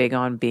like big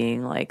on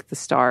being like the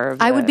star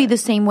of I would be the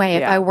same way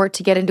if I were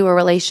to get into a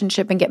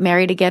relationship and get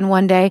married again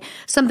one day.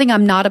 Something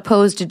I'm not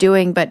opposed to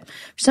doing, but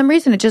for some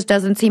reason it just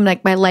doesn't seem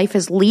like my life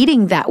is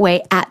leading that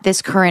way at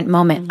this current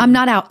moment. I'm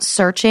not out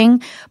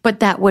searching, but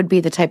that would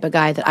be the type of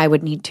guy that I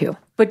would need to.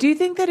 But do you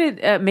think that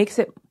it makes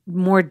it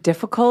more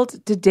difficult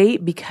to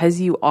date because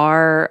you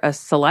are a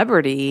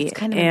celebrity? It's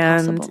kind of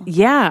impossible.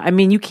 Yeah, I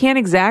mean, you can't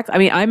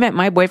I met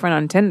my boyfriend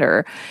on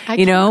Tinder.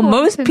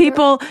 Most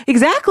people,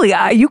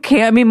 you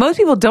can't. I mean, most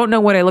people don't know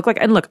what I look like.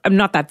 And look, I'm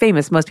not that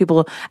famous. Most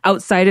people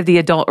outside of the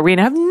adult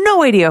arena have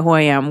no idea who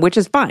I am, which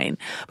is fine.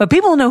 But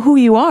people know who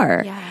you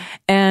are. Yeah.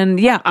 And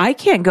I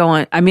can't go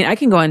on. I mean, I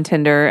can go on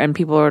Tinder and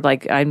people are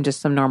like, I'm just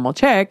some normal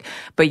chick,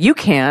 but you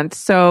can't.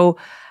 So,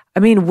 I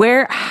mean,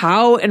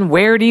 how and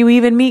where do you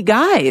even meet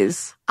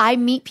guys? I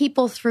meet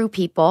people through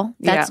people.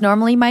 That's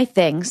normally my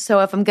thing. So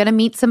if I'm going to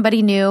meet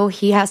somebody new,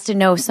 he has to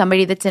know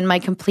somebody that's in my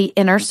complete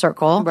inner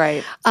circle.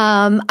 Right.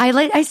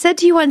 I said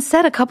to you on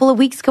set a couple of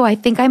weeks ago, I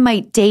think I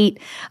might date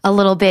a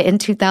little bit in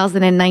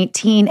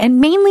 2019, and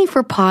mainly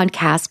for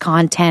podcast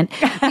content,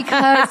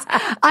 because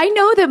I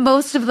know that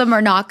most of them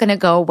are not going to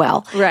go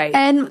well. Right.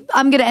 And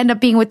I'm going to end up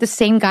being with the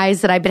same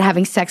guys that I've been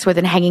having sex with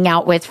and hanging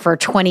out with for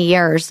 20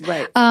 years.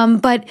 Right.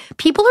 But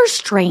people are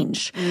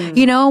strange.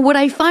 What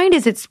I find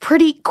is it's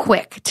pretty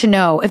quick to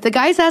know. If the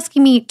guy's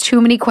asking me too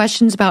many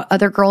questions about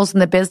other girls in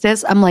the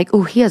business, I'm like,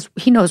 oh,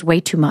 he knows way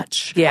too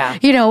much. Yeah.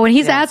 When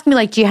he's asking me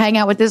like, do you hang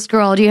out with this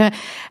girl?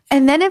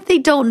 And then if they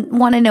don't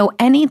want to know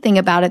anything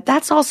about it,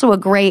 that's also a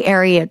gray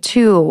area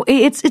too.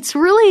 It's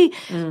really,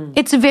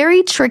 it's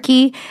very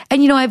tricky.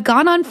 And I've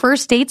gone on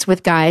first dates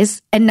with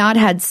guys and not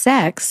had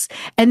sex,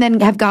 and then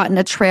have gotten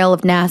a trail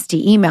of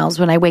nasty emails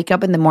when I wake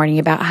up in the morning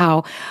about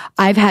how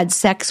I've had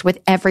sex with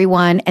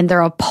everyone and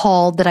they're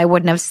appalled that I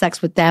wouldn't have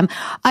sex with them.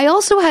 I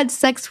also had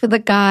sex with a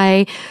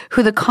guy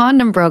who the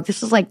condom broke.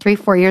 This was like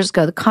 3-4 years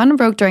ago. The condom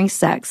broke during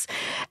sex,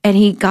 and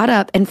he got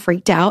up and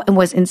freaked out and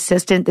was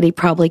insistent that he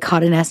probably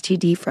caught an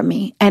STD from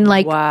me, and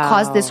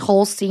caused this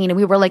whole scene. And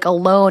we were like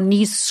alone, and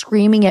he's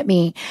screaming at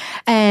me.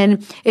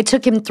 And it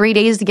took him 3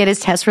 days to get his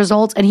test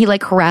results, and he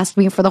harassed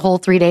me for the whole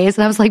 3 days.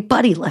 And I was like,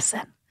 buddy,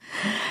 listen.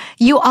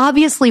 You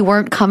obviously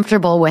weren't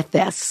comfortable with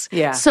this.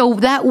 Yeah. So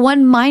that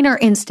one minor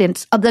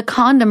instance of the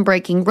condom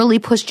breaking really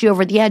pushed you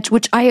over the edge,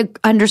 which I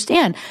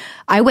understand.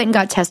 I went and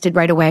got tested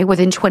right away.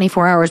 Within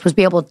 24 hours, was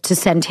be able to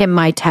send him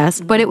my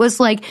test. But it was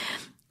like,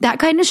 that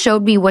kind of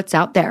showed me what's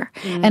out there.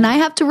 And I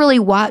have to really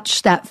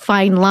watch that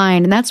fine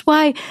line. And that's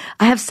why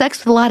I have sex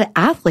with a lot of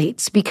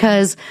athletes,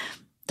 because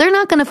they're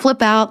not going to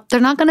flip out. They're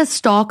not going to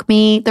stalk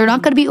me. They're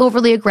not going to be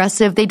overly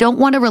aggressive. They don't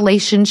want a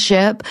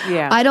relationship.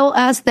 Yeah. I don't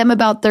ask them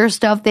about their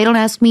stuff. They don't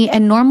ask me.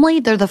 And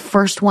normally they're the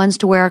first ones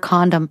to wear a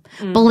condom.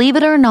 Believe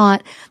it or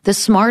not, the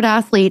smart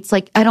athletes, I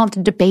don't have to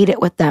debate it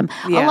with them.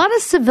 Yeah. A lot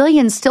of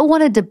civilians still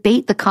want to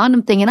debate the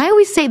condom thing. And I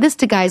always say this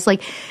to guys,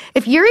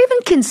 if you're even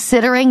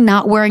considering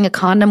not wearing a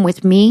condom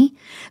with me,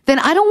 then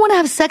I don't want to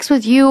have sex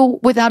with you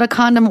without a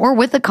condom or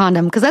with a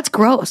condom, because that's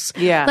gross.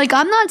 Yeah.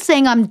 I'm not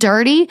saying I'm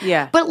dirty,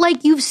 yeah,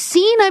 but you've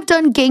seen I've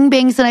done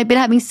gangbangs and I've been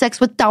having sex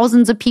with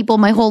thousands of people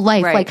my whole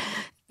life. Right.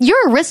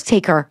 You're a risk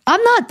taker.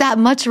 I'm not that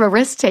much of a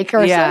risk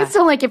taker. Yeah.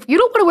 So if you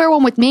don't want to wear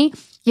one with me,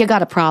 you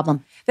got a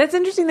problem. That's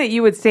interesting that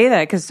you would say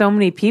that, because so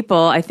many people,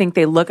 I think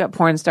they look at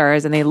porn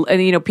stars and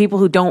people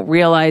who don't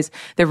realize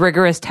the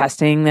rigorous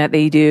testing that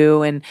they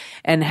do,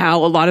 and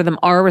how a lot of them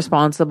are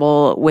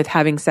responsible with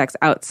having sex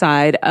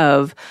outside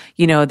of,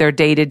 their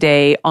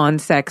day-to-day on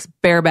sex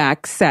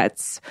bareback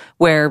sets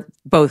where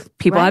both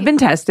people have been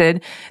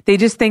tested. They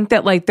just think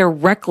that they're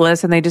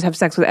reckless and they just have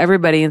sex with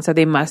everybody. And so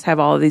they must have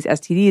all of these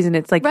STDs. And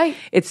it's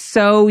it's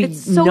so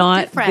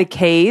not different. The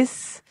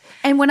case.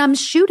 And when I'm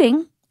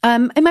shooting,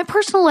 in my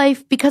personal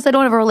life, because I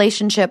don't have a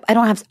relationship, I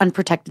don't have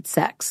unprotected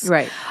sex.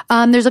 Right.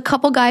 There's a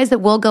couple guys that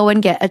will go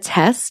and get a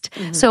test.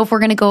 So if we're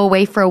going to go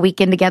away for a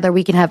weekend together,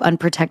 we can have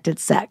unprotected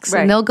sex.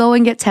 Right. And they'll go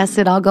and get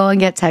tested. I'll go and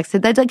get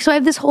tested. That's so I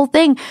have this whole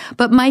thing.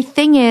 But my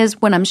thing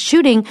is, when I'm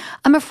shooting,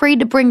 I'm afraid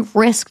to bring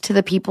risk to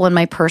the people in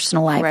my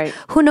personal life. Right.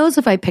 Who knows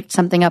if I picked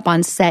something up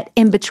on set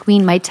in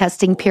between my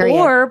testing period.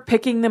 Or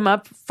picking them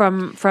up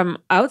from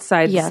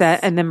outside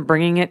set and then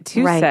bringing it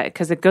to set,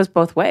 because it goes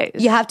both ways.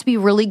 You have to be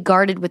really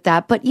guarded with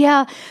that. But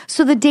yeah,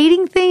 so the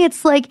dating thing,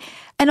 it's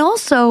And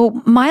also,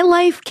 my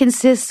life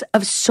consists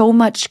of so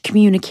much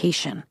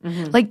communication.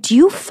 Like, do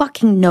you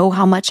fucking know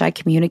how much I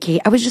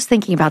communicate? I was just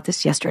thinking about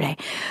this yesterday.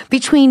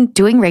 Between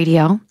doing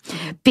radio,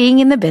 being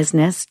in the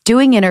business,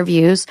 doing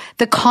interviews,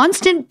 the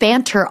constant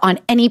banter on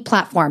any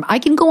platform. I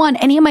can go on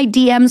any of my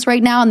DMs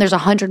right now and there's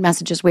 100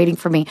 messages waiting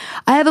for me.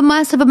 I have a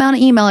massive amount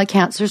of email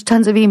accounts. There's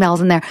tons of emails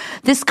in there.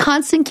 This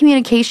constant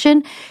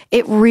communication,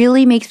 it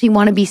really makes me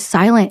want to be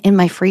silent in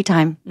my free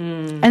time.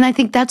 And I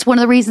think that's one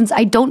of the reasons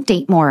I don't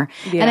date more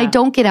and I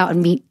don't get out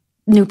and meet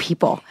new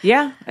people.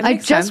 Yeah. I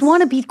just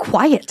want to be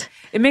quiet.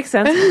 It makes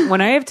sense. When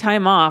I have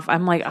time off,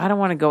 I'm like, I don't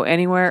want to go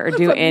anywhere or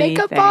do anything.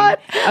 Makeup on.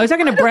 I was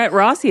talking to Brett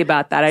Rossi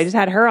about that. I just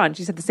had her on.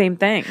 She said the same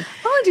thing.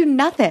 I want to do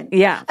nothing.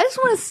 Yeah. I just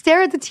want to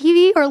stare at the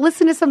TV or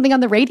listen to something on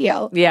the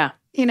radio. Yeah.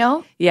 You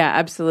know? Yeah,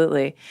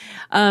 absolutely.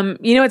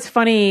 It's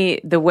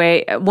funny the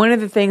way, one of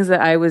the things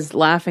that I was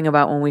laughing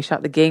about when we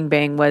shot the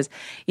gangbang was,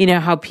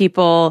 how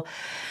people,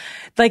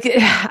 like,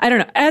 I don't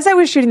know, as I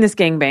was shooting this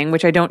gangbang,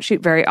 which I don't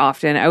shoot very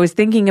often, I was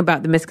thinking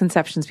about the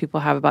misconceptions people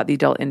have about the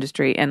adult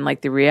industry and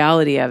like the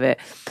reality of it.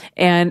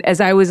 And as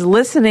I was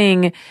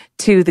listening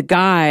to the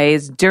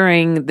guys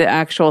during the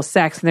actual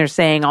sex, and they're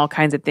saying all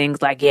kinds of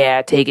things like,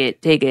 yeah, take it,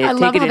 I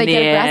love how they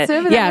get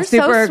aggressive. And yeah,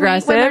 super so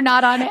aggressive when they're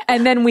not on it.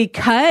 And then we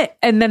cut,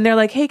 and then they're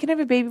like, hey, can I have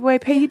a baby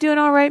wipe? Hey, you doing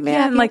all right,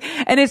 man? Yeah. Like,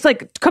 and it's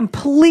like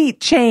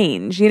complete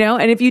change,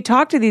 And if you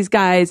talk to these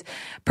guys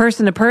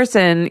person to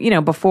person,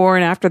 before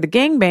and after the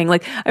gangbang,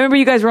 like, I remember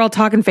you guys were all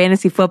talking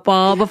fantasy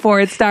football before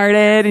it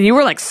started, and you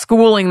were like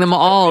schooling them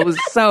all. It was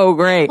so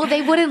great. Well,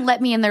 they wouldn't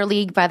let me in their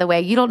league, by the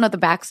way. You don't know the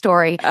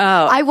backstory. Oh.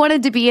 I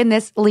wanted to be in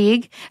this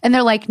league, and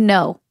they're like,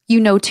 no. You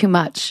know too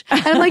much.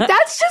 And I'm like,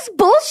 that's just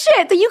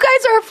bullshit that you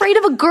guys are afraid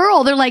of a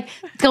girl. They're like,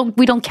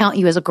 we don't count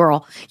you as a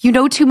girl. You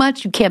know too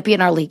much. You can't be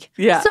in our league.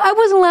 Yeah. So I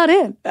wasn't allowed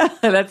in.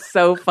 That's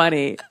so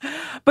funny.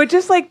 But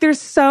just like they're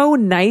so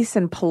nice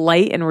and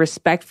polite and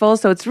respectful.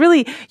 So it's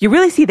really, you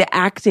really see the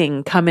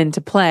acting come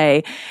into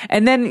play.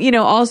 And then,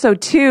 also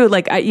too,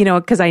 like,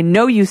 because I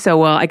know you so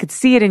well, I could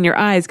see it in your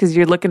eyes because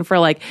you're looking for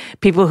like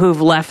people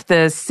who've left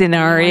the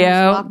scenario. I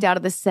just walked out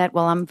of the set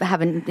while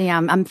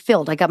I'm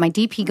filled. I got my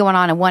DP going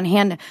on in one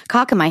hand,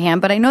 cock in my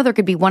hand, but I know there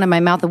could be one in my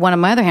mouth and one in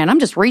my other hand. I'm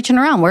just reaching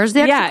around. Where's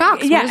the extra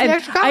cocks? Yeah, Where's the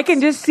extra cocks? I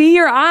can just see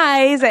your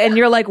eyes, and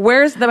you're like,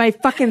 "Where's my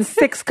fucking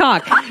 6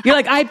 cock?" You're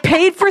like, "I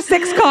paid for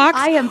 6 cocks.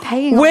 I am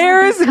paying.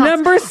 Where's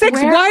number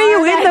 6? Why are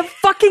you in the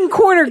fucking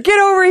corner? Get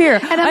over here!"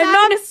 And I'm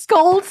not to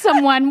scold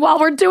someone while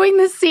we're doing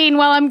the scene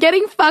while I'm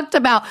getting fucked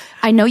about.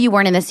 I know you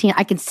weren't in the scene.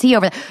 I can see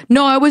over there.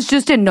 No, I was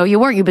just in. No, you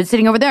weren't. You've been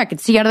sitting over there. I could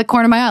see out of the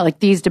corner of my eye, like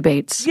these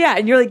debates. Yeah,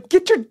 and you're like,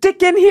 "Get your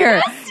dick in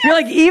here." Yes. You're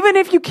like, even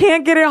if you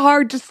can't get it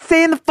hard, just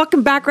stay in the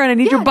fucking background and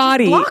need your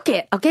body. Just block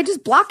it. Okay,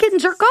 just block it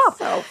and jerk off.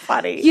 So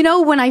funny.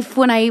 When I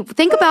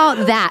think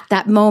about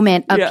that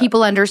moment of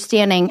people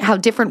understanding how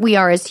different we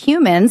are as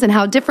humans and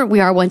how different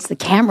we are once the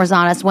camera's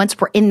on us, once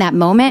we're in that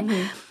moment,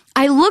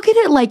 I look at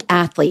it like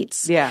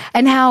athletes. Yeah.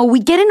 And how we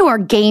get into our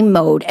game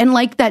mode. And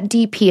like that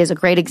DP is a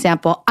great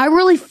example. I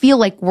really feel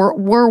like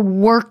we're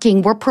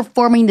working, we're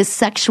performing the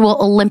sexual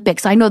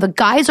Olympics. I know the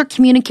guys are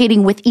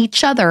communicating with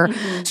each other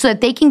so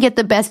that they can get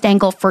the best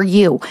angle for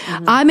you.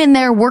 I'm in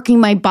there working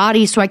my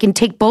body so I can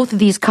take both of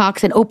these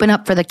cocks and open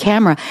up for the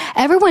camera.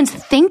 Everyone's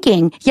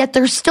thinking, yet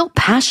there's still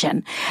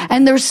passion.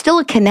 And there's still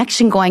a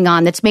connection going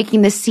on that's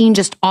making this scene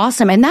just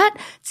awesome. And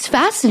that's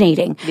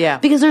fascinating. Yeah.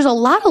 Because there's a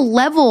lot of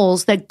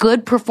levels that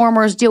good performers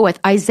deal with.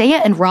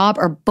 Isaiah and Rob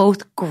are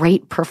both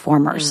great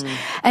performers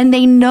and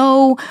they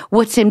know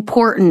what's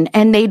important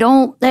and they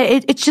don't,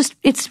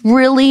 it's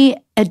really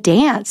a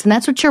dance. And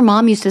that's what your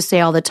mom used to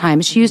say all the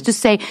time. She used to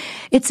say,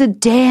 it's a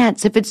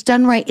dance. If it's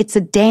done right, it's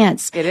a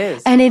dance. It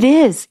is. And it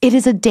is. It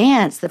is a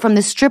dance. From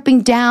the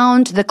stripping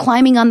down to the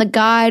climbing on the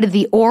guy to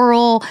the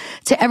oral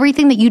to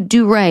everything that you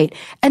do right.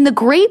 And the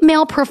great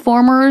male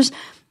performers,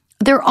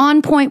 they're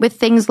on point with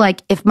things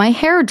like if my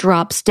hair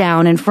drops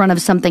down in front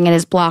of something and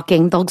is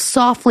blocking, they'll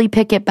softly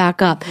pick it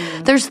back up.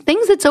 There's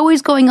things that's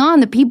always going on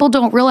that people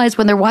don't realize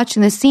when they're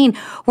watching the scene.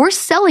 We're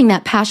selling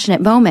that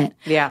passionate moment.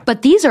 Yeah.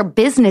 But these are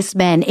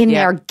businessmen in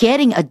there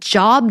getting a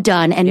job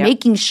done and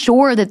making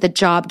sure that the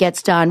job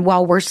gets done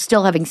while we're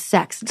still having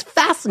sex. It's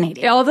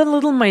fascinating. All the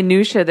little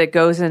minutia that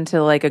goes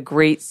into like a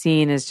great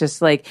scene is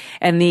just like,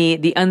 and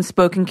the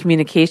unspoken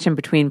communication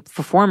between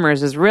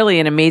performers is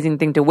really an amazing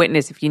thing to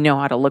witness if you know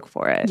how to look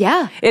for it. Yeah.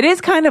 It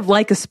is kind of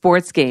like a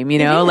sports game,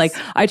 like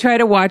I try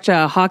to watch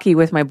hockey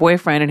with my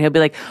boyfriend and he'll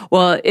be like,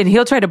 and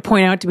he'll try to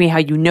point out to me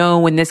how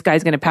when this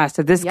guy's going to pass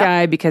to this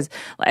guy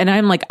and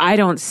I'm like, I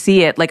don't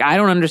see it. Like, I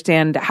don't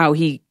understand how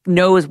he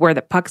knows where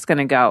the puck's going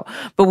to go.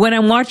 But when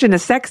I'm watching a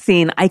sex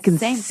scene, I can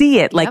see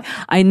it. Like,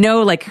 I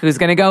know like who's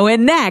going to go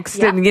in next.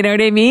 And you know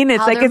what I mean?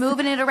 It's how like, they're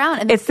moving it around.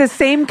 And it's the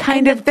same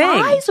kind of thing.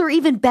 Guys are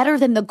even better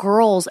than the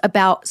girls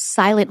about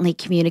silently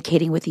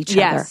communicating with each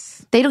other.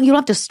 You don't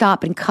have to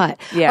stop and cut.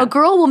 Yeah. A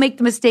girl will make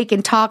the mistake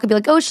and talk and be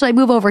like, oh, should I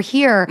move over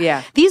here?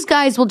 Yeah. These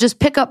guys will just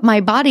pick up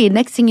my body and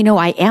next thing you know,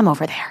 I am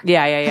over there.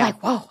 Yeah. You're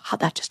like, whoa,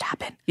 how'd that just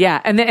happen?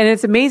 Yeah. And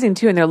it's amazing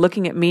too. And they're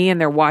looking at me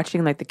and they're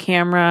watching like the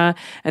camera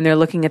and they're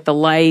looking at the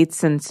light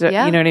lights and so,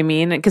 you know what I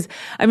mean? Because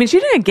I mean,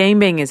 shooting a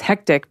gangbang is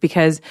hectic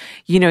because,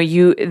 you know,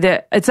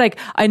 it's like,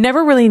 I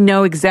never really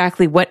know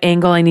exactly what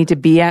angle I need to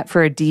be at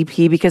for a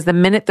DP because the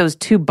minute those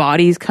two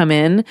bodies come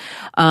in,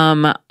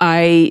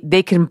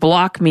 they can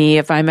block me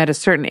if I'm at a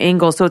certain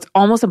angle. So it's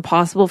almost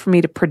impossible for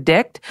me to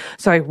predict.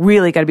 So I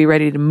really got to be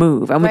ready to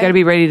move, and we got to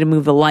be ready to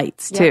move the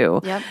lights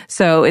too. Yep.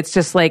 So it's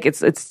just like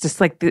it's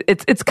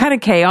it's kind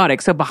of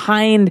chaotic. So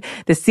behind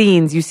the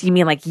scenes, you see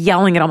me like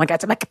yelling at all my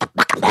guys. I'm like, get the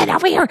fucking light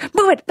over here,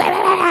 move it,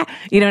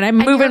 you know, and I'm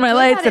moving my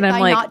lights, and I'm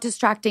like, not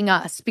distracting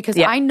us because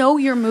I know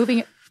you're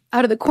moving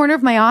out of the corner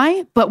of my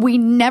eye, but you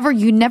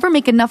never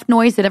make enough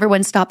noise that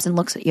everyone stops and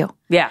looks at you.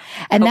 Yeah.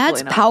 And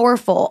that's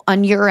powerful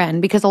on your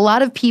end because a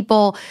lot of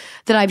people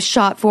that I've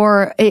shot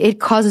for, it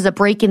causes a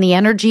break in the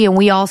energy and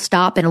we all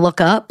stop and look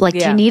up. Like,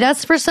 do you need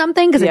us for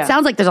something? Because it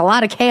sounds like there's a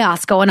lot of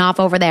chaos going off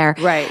over there.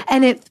 Right.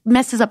 And it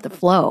messes up the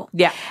flow.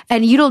 Yeah.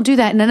 And you don't do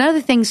that. And another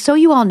thing, so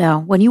you all know,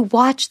 when you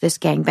watch this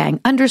gangbang,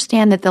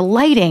 understand that the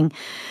lighting,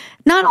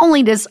 not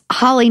only does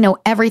Holly know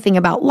everything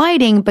about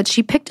lighting, but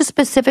she picked a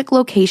specific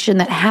location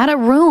that had a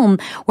room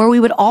where we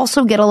would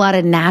also get a lot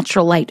of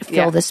natural light to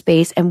fill the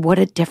space. And what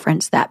a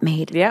difference that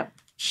made. Yep.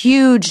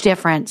 Huge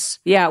difference.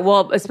 Yeah,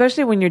 well,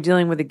 especially when you're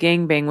dealing with a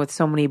gangbang with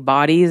so many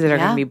bodies that are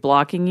going to be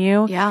blocking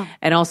you. Yeah.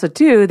 And also,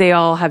 too, they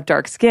all have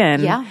dark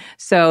skin. Yeah.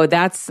 So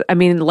that's, I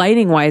mean,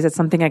 lighting-wise, that's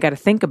something I got to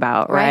think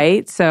about,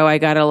 right? So I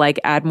got to, like,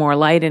 add more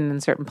light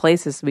in certain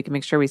places so we can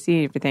make sure we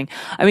see everything.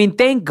 I mean,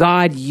 thank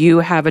God you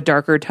have a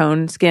darker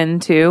tone skin,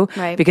 too.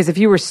 Right. Because if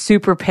you were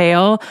super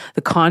pale,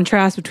 the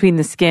contrast between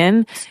the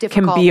skin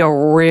can be a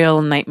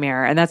real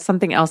nightmare. And that's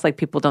something else, like,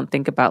 people don't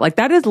think about. Like,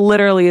 that is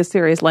literally a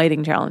serious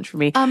lighting challenge for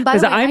me. By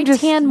the way, I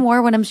tan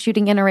more when I'm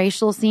shooting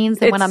interracial scenes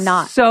than when I'm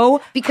not. So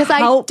because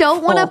helpful. I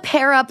don't want to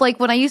pair up. Like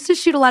when I used to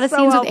shoot a lot of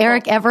scenes with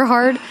Eric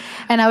Everhard,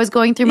 and I was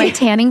going through my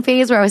tanning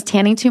phase where I was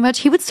tanning too much,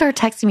 he would start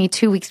texting me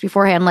 2 weeks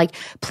beforehand, like,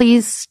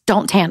 please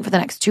don't tan for the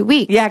next 2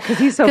 weeks. Yeah, because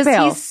he's so pale.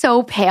 Because he's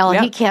so pale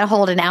and he can't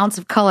hold an ounce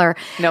of color.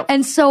 Nope.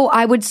 And so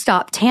I would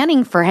stop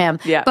tanning for him.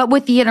 Yeah. But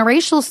with the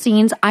interracial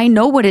scenes, I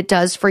know what it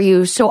does for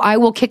you. So I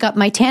will kick up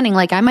my tanning.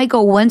 Like I might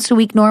go once a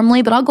week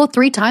normally, but I'll go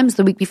 3 times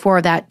the week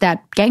before that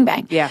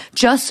gangbang. Yeah.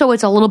 Just so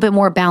it's a little bit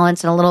more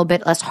balanced and a little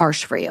bit less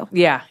harsh for you.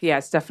 Yeah,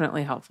 it's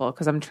definitely helpful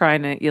because I'm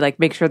trying to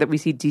make sure that we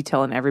see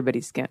detail in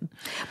everybody's skin.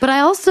 But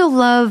I also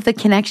love the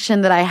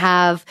connection that I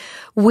have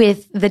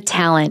with the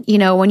talent. You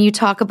know, when you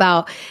talk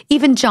about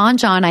even John,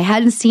 I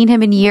hadn't seen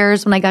him in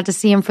years when I got to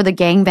see him for the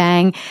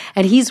gangbang,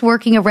 and he's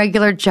working a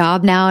regular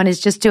job now and is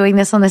just doing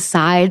this on the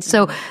side.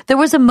 So there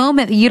was a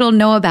moment that you don't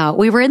know about.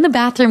 We were in the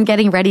bathroom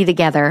getting ready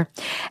together,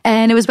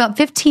 and it was about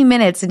 15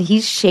 minutes, and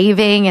he's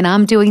shaving and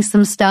I'm doing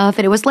some stuff,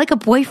 and it was like a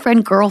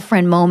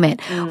boyfriend-girlfriend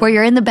moment where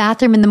you're in the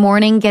bathroom in the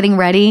morning getting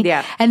ready.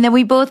 Yeah. And then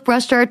we both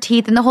brushed our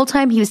teeth, and the whole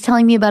time he was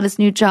telling me about his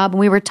new job, and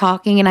we were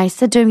talking, and I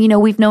said to him, you know,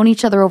 we've known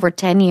each other over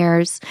 10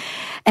 years.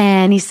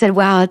 And he said,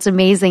 wow, it's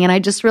amazing. And I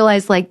just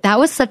realized like that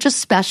was such a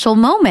special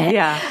moment.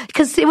 Yeah.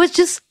 Because it was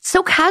just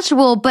so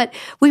casual, but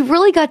we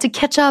really got to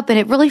catch up, and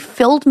it really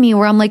filled me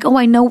where I'm like, oh,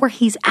 I know where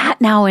he's at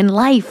now in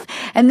life.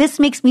 And this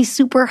makes me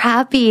super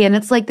happy. And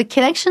it's like the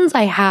connections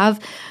I have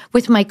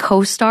with my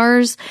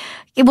co-stars,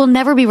 it will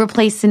never be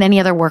replaced in any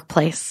other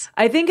workplace.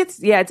 I think it's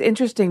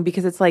interesting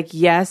because it's like,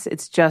 yes,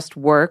 it's just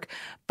work,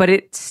 but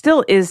it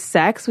still is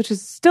sex, which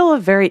is still a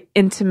very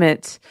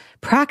intimate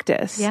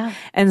practice. Yeah.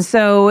 And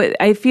so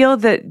I feel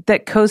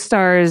that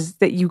co-stars,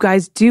 that you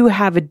guys do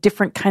have a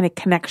different kind of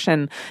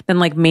connection than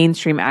like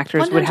mainstream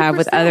actors 100%. Would have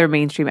with other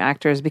mainstream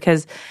actors,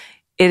 because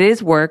it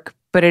is work,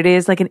 but it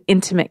is like an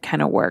intimate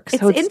kind of work.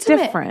 So it's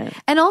intimate. Different.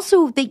 And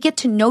also they get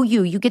to know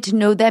you. You get to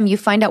know them. You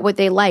find out what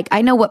they like.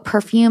 I know what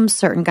perfumes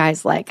certain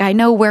guys like. I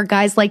know where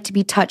guys like to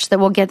be touched that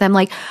will get them.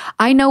 Like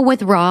I know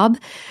with Rob,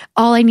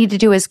 all I need to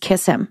do is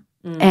kiss him.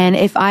 And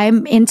if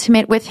I'm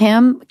intimate with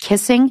him,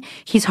 kissing,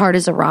 he's hard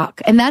as a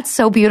rock. And that's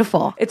so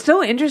beautiful. It's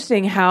so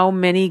interesting how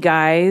many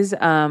guys,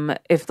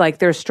 if like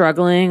they're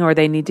struggling or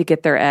they need to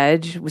get their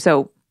edge.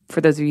 So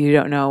for those of you who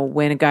don't know,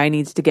 when a guy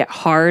needs to get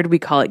hard, we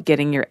call it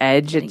getting your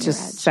edge. It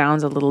just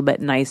sounds a little bit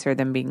nicer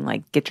than being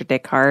like, get your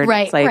dick hard.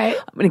 Right, it's like, right.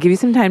 I'm going to give you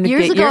some time to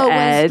Years get ago, your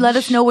edge. it was, let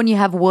us know when you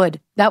have wood.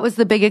 That was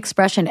the big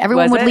expression.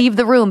 Everyone would leave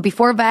the room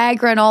before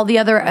Viagra and all the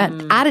other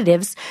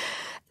additives.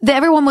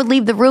 Everyone would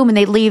leave the room and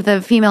they'd leave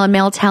the female and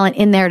male talent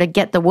in there to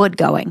get the wood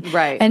going.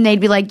 Right. And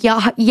they'd be like,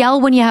 yell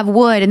when you have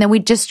wood. And then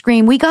we'd just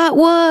scream, we got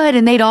wood.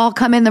 And they'd all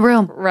come in the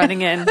room.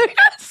 Running in.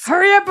 Yes.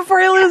 Hurry up before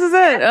he loses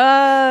it.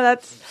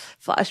 That's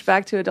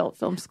flashback to adult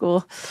film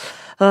school.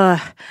 So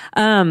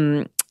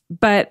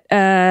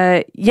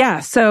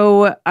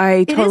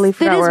I totally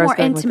forgot where I was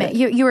going with it. It is more intimate.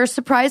 You were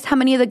surprised how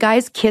many of the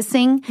guys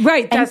kissing.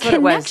 Right, that's what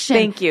it was.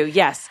 Thank you.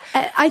 Yes.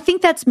 I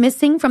think that's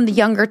missing from the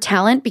younger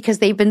talent because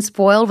they've been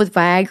spoiled with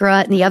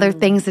Viagra and the other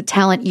things that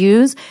talent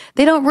use.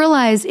 They don't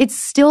realize it's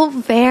still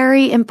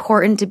very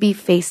important to be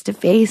face to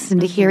face and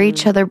to hear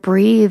each other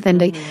breathe and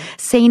to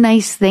say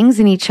nice things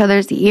in each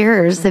other's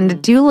ears and to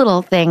do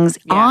little things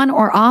on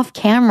or off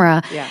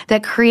camera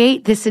that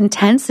create this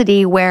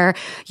intensity where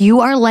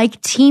you are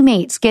like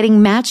teammates getting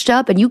getting matched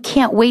up and you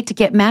can't wait to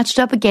get matched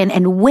up again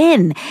and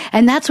win.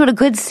 And that's what a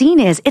good scene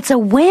is. It's a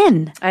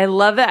win. I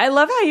love that. I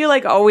love how you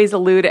like always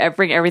allude to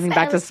bring everything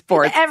back to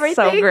sports. Everything.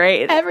 So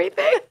great.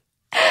 Everything.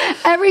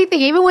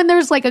 Even when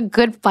there's like a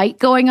good fight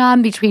going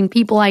on between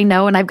people I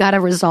know and I've got to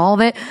resolve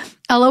it,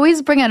 I'll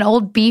always bring an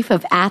old beef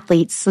of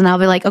athletes and I'll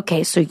be like,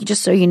 okay, so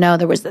just so you know,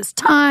 there was this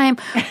time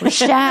with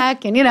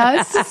Shaq and,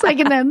 it's just like,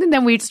 and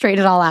then we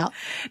straighten it all out.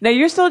 Now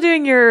you're still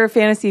doing your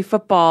fantasy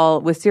football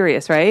with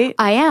Sirius, right?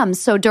 I am.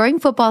 So during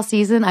football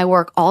season, I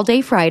work all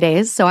day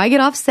Fridays. So I get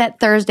off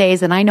set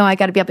Thursdays and I know I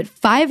got to be up at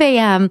 5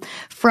 a.m.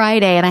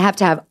 Friday and I have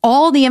to have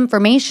all the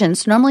information.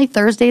 So normally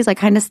Thursdays, I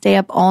kind of stay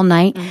up all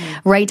night,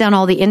 write down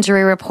all the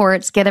injury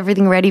reports, get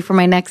everything ready for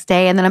my next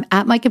day. And then I'm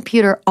at my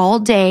computer all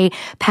day,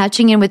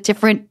 patching in with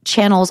different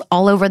channels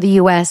all over the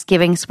U.S.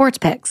 giving sports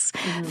picks,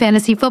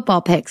 fantasy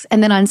football picks.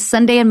 And then on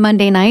Sunday and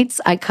Monday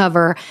nights, I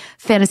cover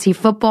fantasy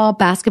football,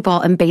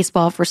 basketball, and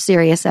baseball for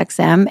Sirius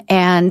XM.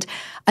 And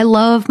I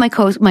love my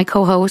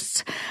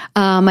co-hosts.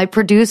 My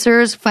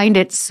producers find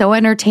it so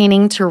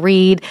entertaining to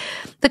read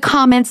the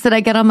comments that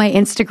I get on my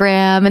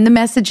Instagram and the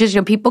messages.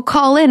 People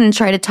call in and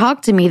try to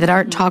talk to me that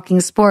aren't talking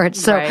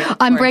sports. So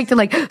I'm breaking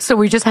so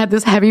we just had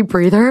this heavy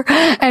breather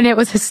and it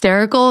was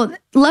hysterical.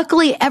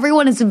 Luckily,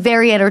 everyone is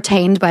very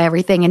entertained by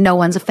everything and no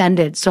one's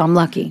offended. So I'm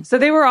lucky. So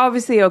they were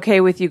obviously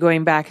okay with you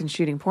going back and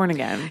shooting porn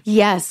again.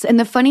 Yes. And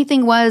the funny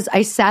thing was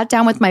I sat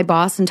down with my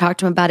boss and talked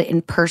to him about it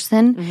in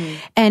person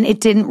and it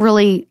didn't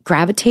really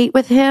gravitate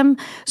with him.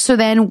 So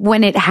then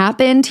when it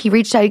happened, he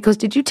reached out, he goes,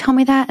 did you tell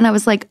me that? And I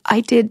was like,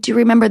 I did. Do you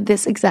remember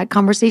this exact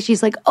conversation?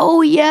 He's like,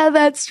 oh yeah,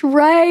 that's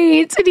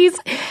right. And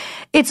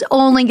it's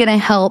only going to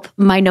help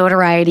my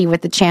notoriety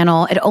with the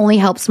channel. It only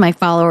helps my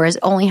followers.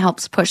 It only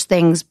helps push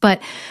things.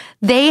 But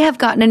they have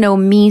gotten to know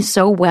me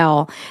so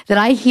well that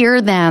I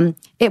hear them.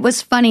 It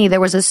was funny. There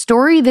was a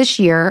story this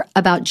year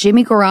about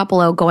Jimmy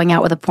Garoppolo going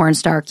out with a porn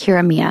star,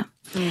 Kira Mia.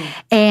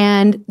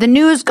 And the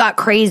news got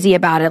crazy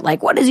about it.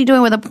 Like, what is he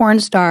doing with a porn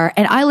star?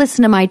 And I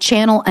listen to my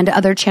channel and to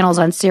other channels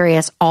on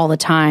Sirius all the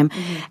time.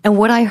 And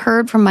what I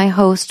heard from my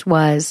host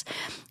was,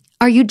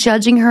 are you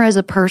judging her as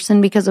a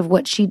person because of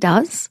what she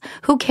does?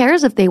 Who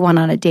cares if they went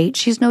on a date?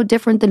 She's no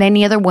different than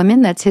any other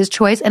woman. That's his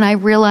choice. And I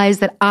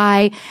realized that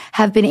I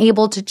have been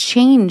able to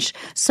change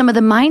some of the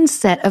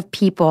mindset of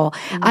people.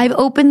 I've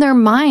opened their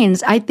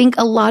minds. I think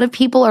a lot of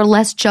people are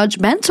less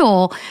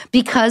judgmental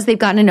because they've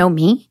gotten to know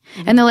me.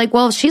 And they're like,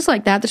 well, if she's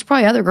like that, there's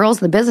probably other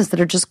girls in the business that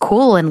are just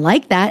cool and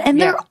like that.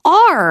 And there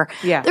are.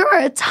 There are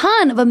a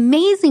ton of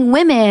amazing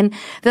women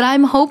that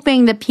I'm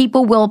hoping that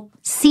people will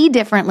see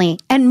differently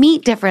and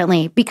meet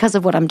differently because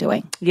of what I'm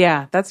doing.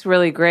 Yeah, that's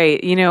really great.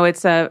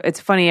 It's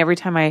funny every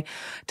time I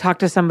talk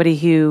to somebody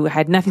who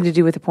had nothing to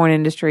do with the porn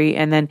industry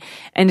and then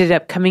ended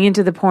up coming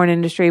into the porn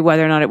industry,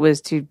 whether or not it was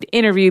to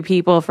interview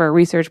people for a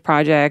research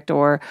project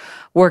or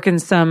work in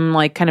some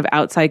like kind of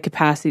outside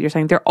capacity or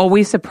something. They're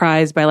always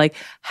surprised by like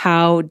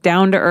how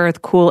down to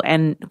earth, cool,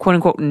 and quote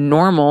unquote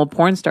normal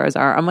porn stars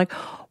are. I'm like,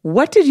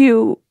 what did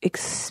you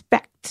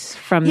expect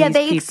from these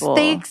people?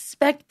 They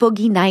expect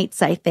boogie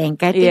nights, I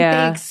think. I think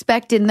they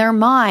expect in their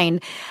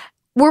mind.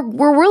 We're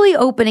really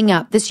opening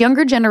up. This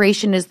younger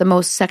generation is the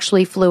most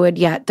sexually fluid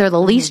yet. They're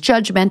the least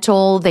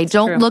judgmental. They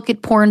don't look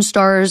at porn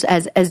stars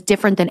as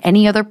different than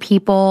any other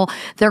people.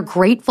 They're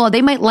grateful.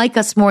 They might like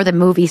us more than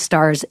movie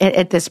stars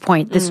at this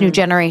point, this new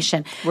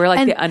generation. We're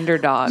like the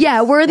underdogs.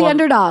 Yeah, we're the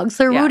underdogs.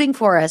 They're rooting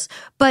for us.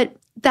 But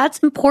that's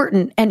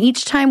important. And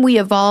each time we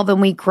evolve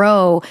and we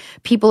grow,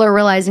 people are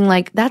realizing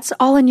like, that's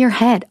all in your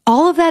head.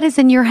 All of that is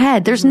in your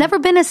head. There's never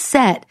been a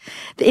set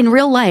in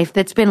real life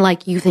that's been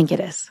like, you think it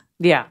is.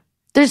 Yeah.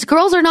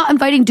 Girls are not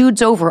inviting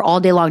dudes over all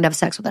day long to have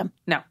sex with them.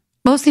 No.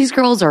 Most of these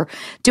girls are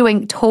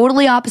doing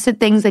totally opposite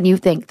things than you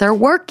think. They're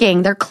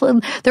working. They're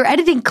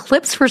editing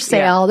clips for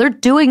sale. They're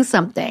doing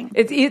something.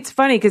 It's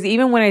funny because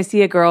even when I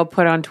see a girl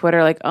put on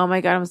Twitter like, oh my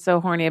God, I'm so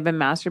horny. I've been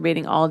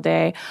masturbating all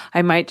day.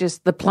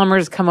 The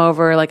plumbers come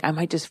over. Like, I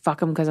might just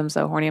fuck them because I'm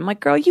so horny. I'm like,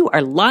 girl, you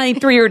are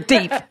lying through your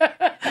teeth.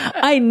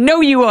 I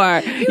know you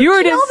are. You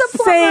were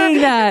just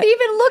saying that. If he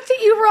even looked at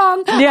you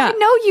wrong, I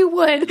know you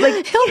would.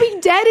 Like, he'll be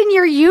dead in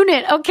your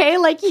unit, okay?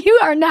 Like, you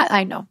are not.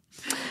 I know.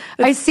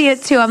 I see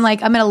it too. I'm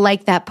like, I'm going to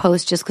like that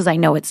post just because I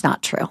know it's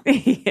not true.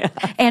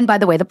 And by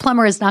the way, the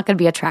plumber is not going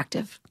to be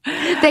attractive.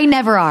 They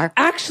never are.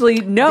 Actually,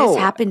 no. This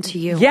happened to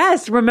you.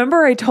 Yes.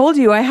 Remember I told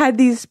you I had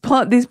these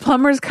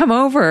plumbers come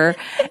over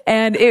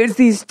and it was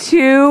these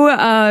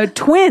two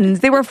twins.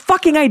 They were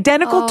fucking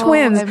identical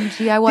twins.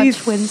 OMG, I want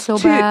twins so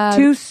bad.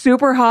 Two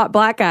super hot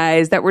black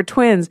guys that were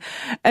twins.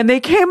 And they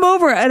came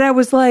over and I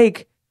was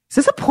like, is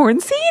this a porn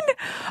scene?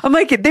 I'm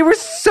like, they were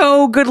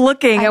so good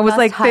looking. I was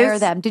like, hire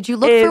them. Did you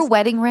look for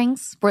wedding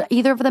rings? Were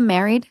either of them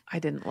married? I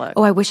didn't look.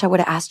 Oh, I wish I would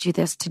have asked you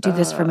this to do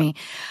this for me.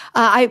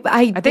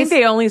 I think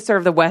they only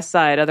serve the West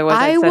Side. Otherwise,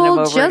 I'd send them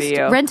over to you. I will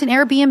just rent an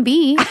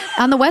Airbnb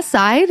on the West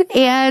Side,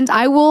 and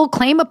I will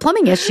claim a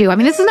plumbing issue. I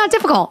mean, this is not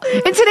difficult.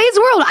 In today's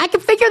world, I can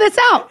figure this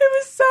out. It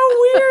was so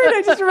weird.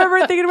 I just remember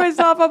thinking to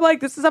myself, I'm like,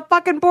 this is a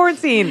fucking porn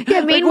scene.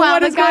 Yeah, meanwhile,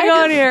 like, what is going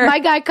on here? My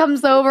guy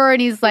comes over,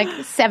 and he's like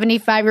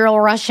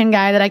 75-year-old Russian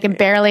guy that I can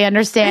barely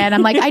understand.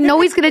 I'm like, I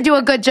know he's going to do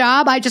a good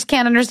job. I just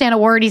can't understand a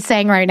word he's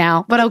saying right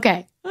now, but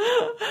okay.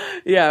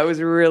 Yeah, it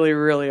was really,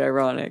 really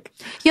ironic.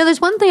 Yeah, there's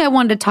one thing I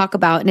wanted to talk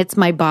about, and it's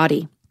my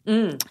body.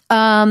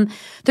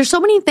 There's so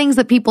many things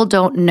that people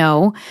don't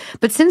know,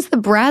 but since the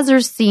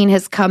Brazzers scene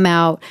has come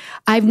out,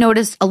 I've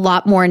noticed a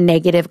lot more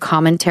negative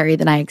commentary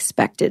than I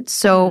expected.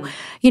 So,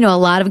 a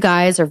lot of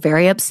guys are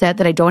very upset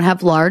that I don't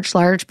have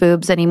large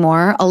boobs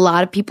anymore. A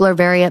lot of people are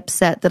very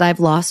upset that I've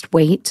lost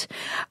weight.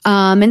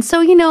 And so,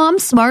 I'm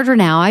smarter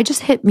now. I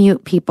just hit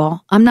mute,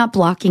 people. I'm not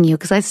blocking you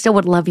because I still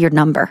would love your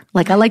number.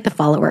 Like, I like the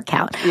follower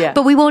count,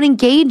 but we won't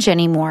engage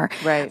anymore.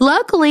 Right.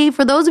 Luckily,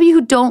 for those of you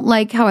who don't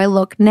like how I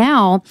look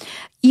now,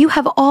 you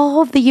have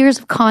all of the years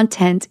of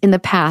content in the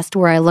past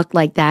where I looked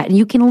like that, and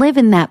you can live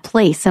in that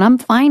place, and I'm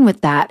fine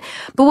with that.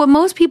 But what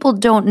most people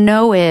don't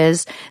know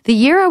is the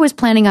year I was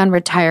planning on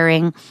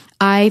retiring,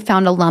 I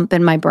found a lump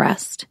in my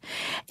breast,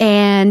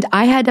 and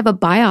I had to have a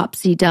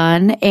biopsy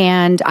done,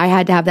 and I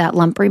had to have that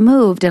lump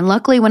removed. And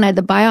luckily, when I had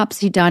the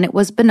biopsy done, it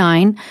was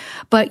benign.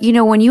 But,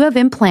 when you have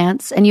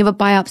implants and you have a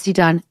biopsy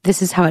done,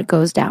 this is how it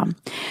goes down.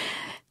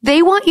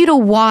 They want you to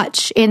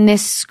watch in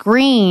this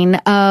screen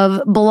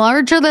of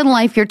larger than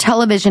life, your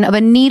television, of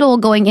a needle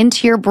going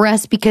into your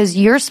breast because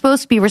you're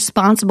supposed to be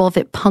responsible if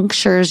it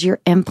punctures your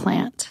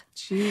implant.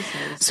 Jesus.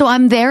 So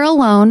I'm there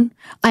alone.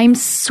 I'm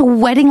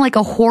sweating like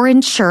a whore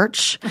in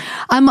church.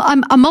 I'm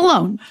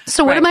alone.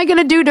 So what am I going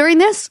to do during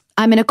this?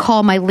 I'm going to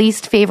call my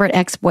least favorite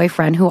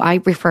ex-boyfriend, who I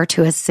refer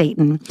to as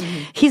Satan.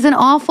 He's an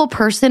awful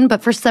person,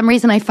 but for some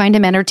reason I find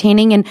him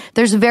entertaining. And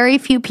there's very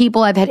few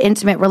people I've had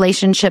intimate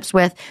relationships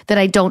with that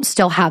I don't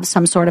still have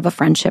some sort of a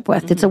friendship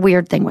with. It's a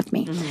weird thing with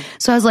me.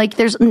 So I was like,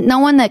 there's no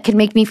one that can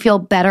make me feel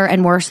better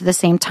and worse at the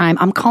same time.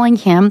 I'm calling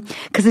him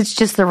because it's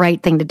just the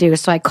right thing to do.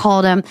 So I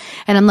called him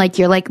and I'm like,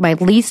 you're like my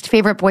least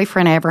favorite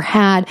boyfriend I ever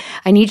had.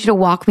 I need you to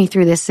walk me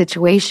through this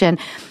situation.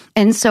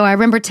 And so I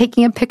remember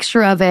taking a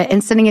picture of it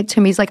and sending it to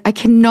him. He's like, I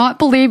cannot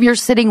believe you're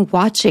sitting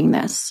watching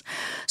this.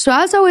 So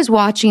as I was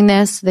watching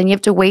this, then you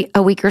have to wait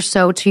a week or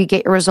so till you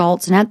get your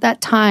results. And at that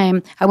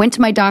time, I went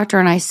to my doctor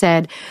and I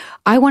said,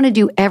 I want to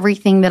do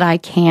everything that I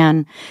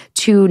can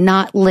to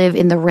not live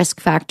in the risk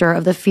factor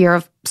of the fear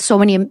of so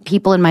many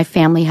people in my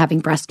family having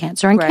breast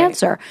cancer and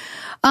cancer.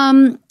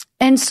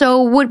 And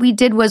so what we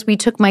did was we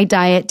took my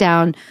diet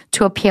down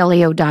to a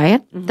paleo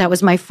diet. That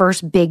was my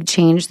first big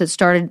change that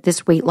started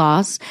this weight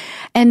loss.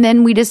 And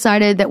then we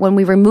decided that when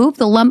we removed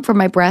the lump from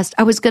my breast,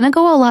 I was going to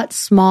go a lot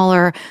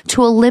smaller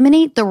to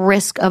eliminate the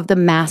risk of the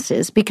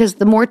masses, because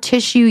the more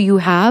tissue you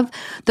have,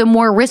 the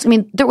more risk. I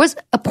mean, there was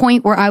a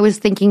point where I was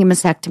thinking a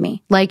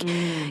mastectomy. Like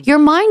your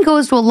mind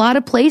goes to a lot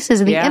of places,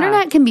 and the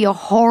internet can be a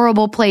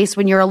horrible place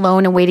when you're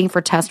alone and waiting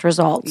for test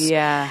results.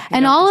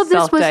 And all of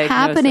this was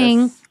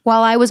happening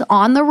while I was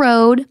on the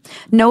road,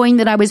 knowing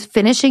that I was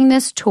finishing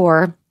this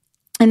tour,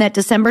 and that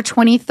December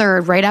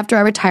 23rd, right after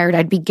I retired,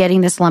 I'd be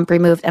getting this lump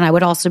removed, and I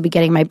would also be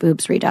getting my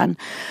boobs redone.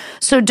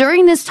 So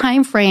during this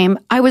time frame,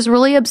 I was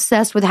really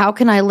obsessed with how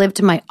can I live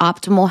to my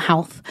optimal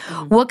health?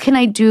 What can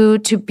I do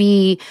to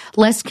be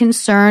less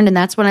concerned? And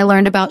that's when I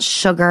learned about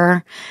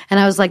sugar. And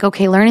I was like,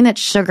 okay, learning that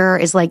sugar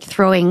is like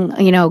throwing,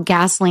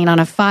 gasoline on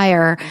a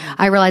fire.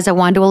 I realized I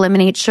wanted to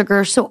eliminate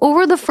sugar. So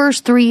over the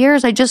first 3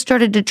 years, I just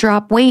started to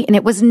drop weight, and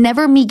it was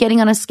never me getting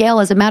on a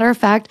scale. As a matter of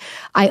fact,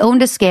 I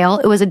owned a scale.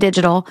 It was a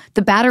digital.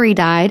 The battery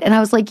died. And I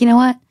was like, you know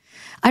what?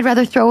 I'd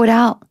rather throw it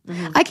out.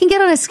 I can get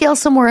on a scale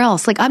somewhere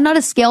else. Like, I'm not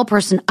a scale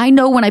person. I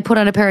know when I put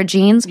on a pair of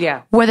jeans,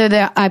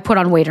 whether I put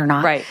on weight or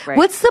not. Right.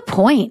 What's the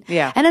point?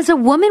 And as a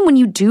woman, when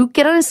you do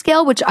get on a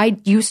scale, which I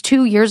used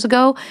to years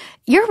ago,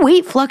 your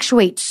weight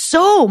fluctuates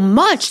so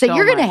much that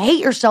you're going to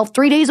hate yourself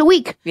 3 days a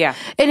week.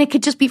 And it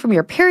could just be from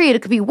your period.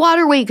 It could be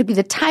water weight. It could be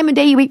the time of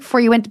day you ate before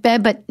you went to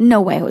bed. But no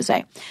way,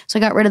 Jose. So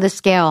I got rid of the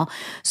scale.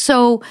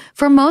 So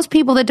for most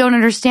people that don't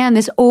understand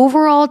this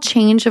overall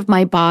change of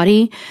my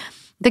body,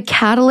 the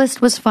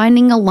catalyst was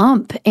finding a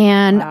lump.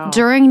 And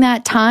during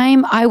that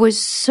time, I was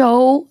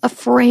so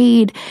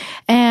afraid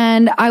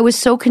and I was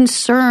so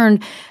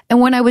concerned. And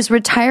when I was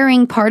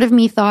retiring, part of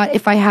me thought,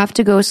 if I have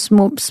to go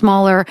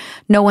smaller,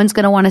 no one's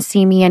going to want to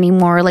see me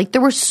anymore. Like,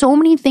 there were so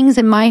many things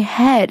in my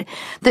head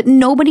that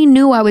nobody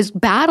knew I was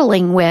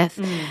battling with.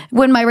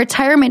 When my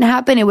retirement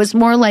happened, it was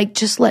more like,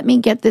 just let me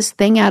get this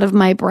thing out of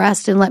my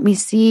breast and let me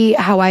see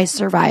how I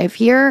survive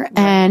here.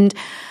 And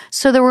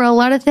so there were a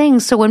lot of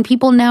things. So when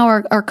people now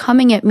are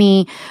coming at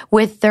me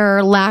with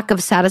their lack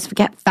of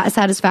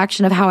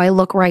satisfaction of how I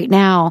look right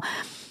now,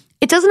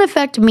 it doesn't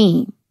affect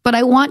me. But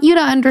I want you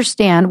to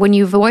understand, when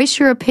you voice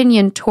your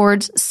opinion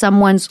towards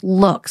someone's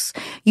looks,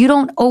 you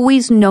don't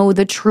always know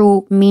the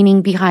true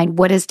meaning behind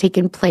what has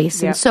taken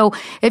place. And so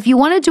if you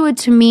want to do it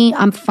to me,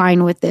 I'm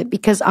fine with it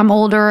because I'm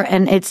older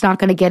and it's not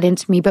going to get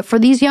into me. But for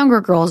these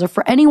younger girls or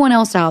for anyone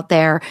else out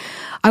there,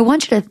 I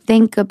want you to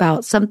think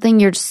about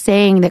something you're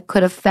saying that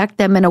could affect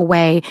them in a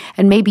way,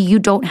 and maybe you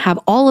don't have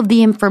all of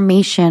the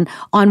information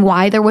on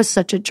why there was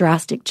such a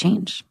drastic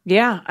change.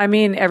 Yeah. I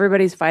mean,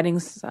 everybody's fighting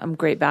some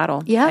great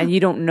battle. And you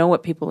don't know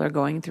what people people are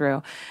going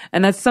through.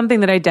 And that's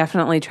something that I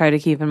definitely try to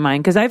keep in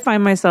mind, because I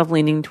find myself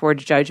leaning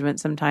towards judgment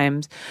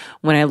sometimes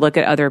when I look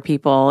at other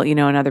people, you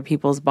know, and other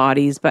people's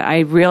bodies. But I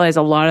realize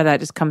a lot of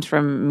that just comes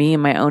from me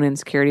and my own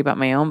insecurity about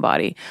my own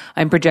body.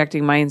 I'm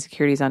projecting my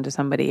insecurities onto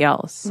somebody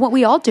else. Well,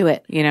 we all do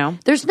it. You know?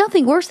 There's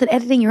nothing worse than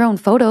editing your own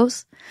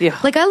photos. Yeah.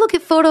 Like, I look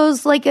at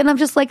photos, like, and I'm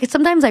just like,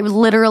 sometimes I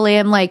literally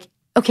am like,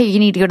 okay, you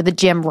need to go to the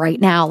gym right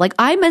now. Like,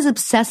 I'm as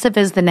obsessive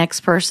as the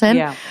next person.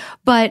 Yeah.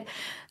 But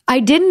I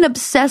didn't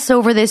obsess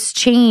over this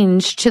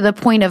change to the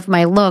point of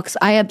my looks.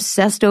 I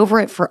obsessed over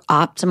it for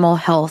optimal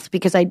health,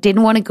 because I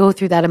didn't want to go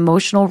through that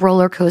emotional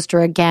roller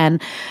coaster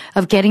again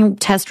of getting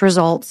test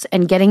results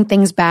and getting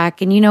things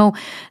back. And, you know,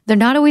 they're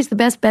not always the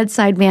best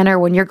bedside manner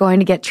when you're going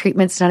to get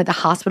treatments done at the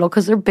hospital,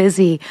 because they're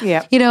busy,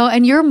 you know,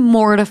 and you're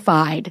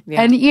mortified.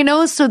 Yeah. And, you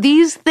know, so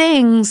these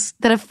things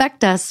that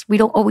affect us, we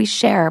don't always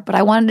share, but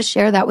I wanted to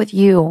share that with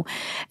you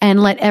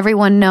and let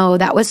everyone know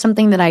that was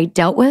something that I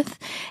dealt with.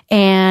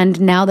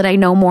 And now that I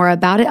know more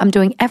about it, I'm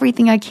doing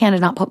everything I can to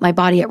not put my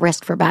body at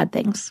risk for bad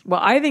things. Well,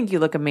 I think you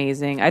look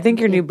amazing. I think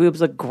your new boobs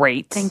look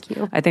great. Thank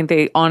you. I think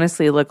they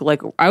honestly look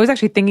like, I was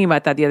actually thinking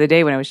about that the other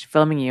day when I was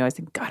filming you. I was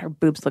thinking, God, her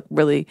boobs look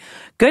really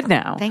good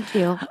now. Thank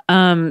you.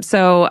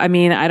 So, I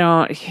mean, I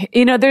don't,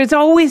 you know, there's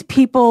always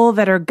people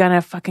that are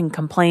gonna fucking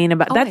complain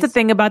about, that's the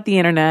thing about the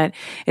internet.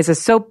 It's a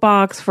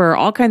soapbox for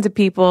all kinds of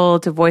people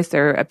to voice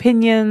their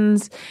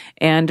opinions.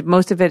 And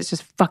most of it is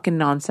just fucking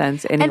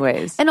nonsense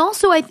anyways. And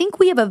also, I think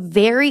we have a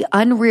very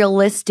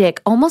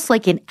unrealistic, almost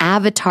like an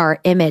avatar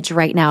image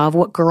right now of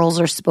what girls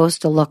are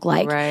supposed to look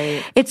like.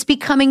 Right. It's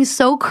becoming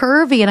so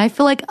curvy, and I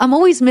feel like I'm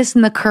always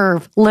missing the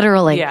curve,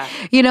 literally. Yeah.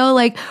 You know,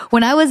 like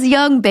when I was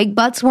young, big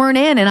butts weren't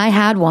in, and I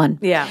had one.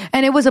 Yeah.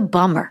 And it was a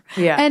bummer.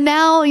 Yeah. And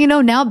now, you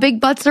know, now big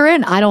butts are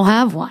in. I don't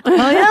have one.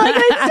 Well, yeah, like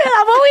I said,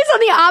 I'm always on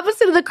the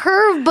opposite of the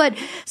curve. But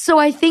so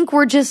I think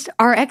we're just,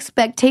 our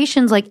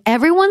expectations, like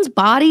everyone's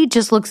body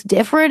just looks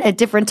different at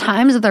different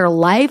times of their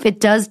life. It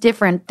does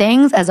different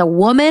things. As a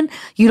woman,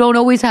 you don't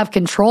always have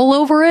control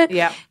over it.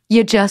 Yeah.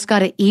 You just got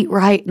to eat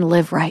right and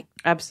live right.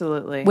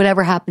 Absolutely.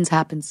 Whatever happens,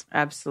 happens.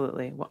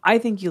 Absolutely. Well, I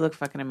think you look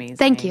fucking amazing.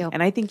 Thank you.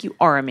 And I think you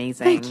are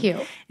amazing. Thank you.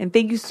 And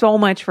thank you so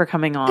much for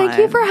coming on. Thank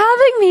you for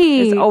having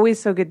me. It's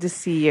always so good to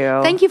see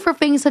you. Thank you for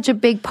being such a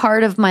big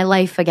part of my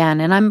life again.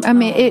 And I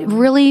mean, it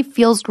really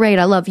feels great.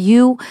 I love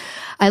you.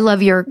 I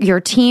love your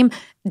team.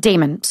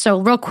 Damon, so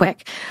real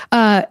quick,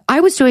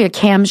 I was doing a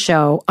cam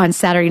show on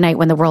Saturday night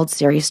when the World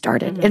Series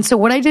started. Mm-hmm. And so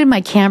what I did in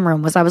my cam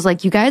room was I was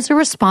like, you guys are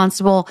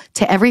responsible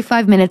to every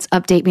 5 minutes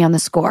update me on the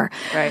score.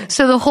 Right.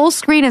 So the whole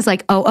screen is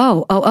like,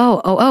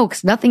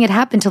 because nothing had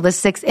happened till the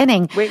 6th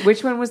inning. Wait,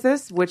 which one was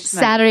this? Which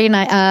Saturday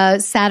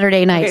night?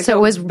 Saturday night. Okay, so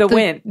it was the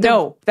win.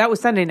 No, that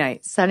was Sunday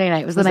night. Sunday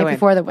night was the night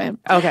before the win.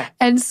 Okay.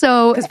 And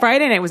so because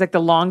Friday night was like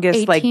the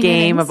longest like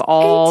game of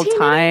all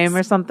time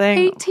or something.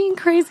 18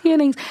 crazy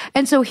innings.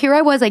 And so here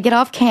I was, I get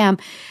off cam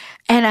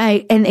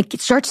and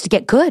it starts to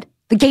get good.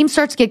 The game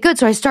starts to get good.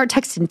 So I start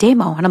texting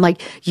Damo and I'm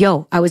like,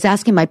 yo, I was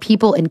asking my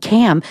people in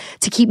cam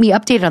to keep me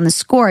updated on the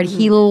score. And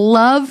he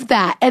loved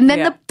that. And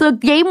then the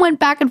game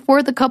went back and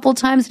forth a couple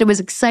times and it was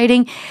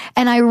exciting.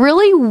 And I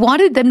really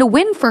wanted them to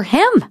win for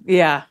him.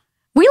 Yeah.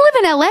 We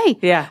live in LA.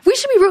 Yeah. We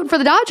should be rooting for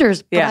the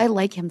Dodgers. But yeah. I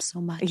like him so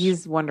much.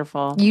 He's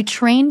wonderful. You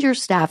trained your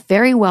staff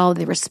very well.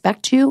 They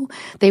respect you.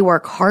 They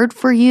work hard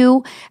for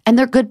you. And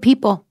they're good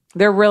people.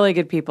 They're really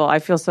good people. I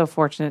feel so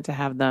fortunate to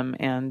have them.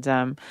 And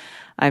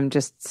I'm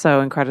just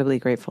so incredibly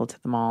grateful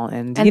to them all.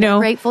 And you know,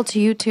 grateful to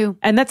you too.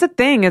 And that's a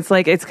thing. It's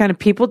like, it's kind of,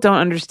 people don't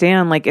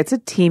understand, like, it's a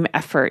team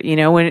effort, you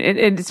know, and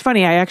it's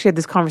funny. I actually had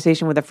this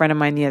conversation with a friend of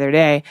mine the other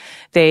day.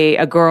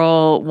 A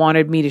girl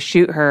wanted me to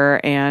shoot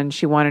her and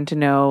she wanted to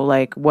know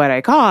like what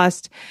I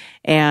cost.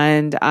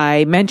 And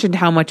I mentioned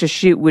how much a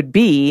shoot would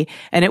be.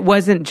 And it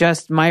wasn't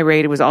just my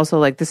rate. It was also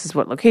like, this is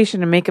what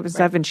location and makeup and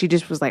stuff. And she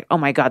just was like, oh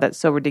my God, that's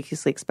so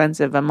ridiculously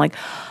expensive. I'm like,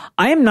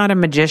 I am not a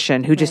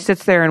magician who just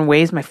sits there and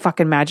waves my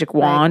fucking magic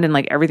wand and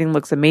like everything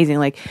looks amazing.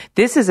 Like,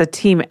 this is a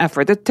team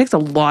effort. It takes a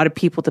lot of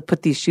people to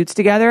put these shoots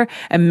together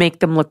and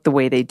make them look the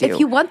way they do. If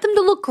you want them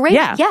to look great,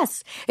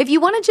 yes. If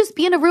you want to just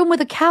be in a room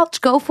with a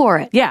couch, go for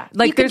it. Yeah.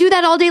 Like, you can do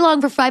that all day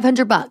long for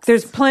 $500.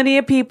 There's plenty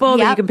of people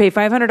that you can pay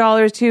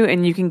 $500 to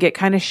and you can get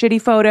kind of shitty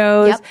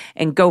photos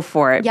and go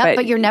for it.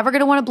 But you're never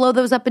going to want to blow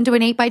those up into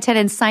an 8x10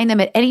 and sign them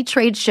at any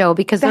trade show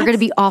because they're going to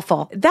be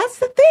awful. That's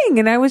the thing.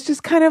 And I was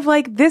just kind of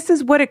like, this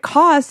is what it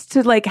costs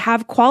to like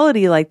have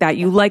quality like that.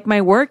 You like my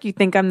work. You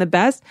think I'm the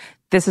best.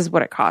 This is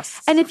what it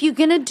costs. And if you're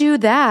going to do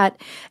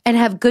that and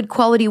have good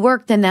quality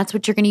work, then that's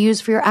what you're going to use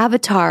for your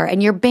avatar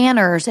and your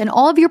banners and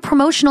all of your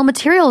promotional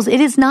materials.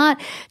 It is not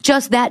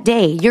just that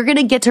day. You're going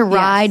to get to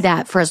ride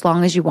that for as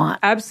long as you want.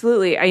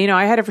 Absolutely.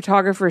 I had a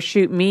photographer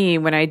shoot me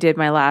when I did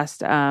my last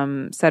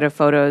set of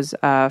photos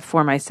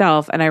for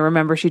myself. And I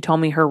remember she told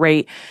me her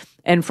rate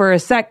And for a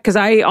because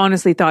I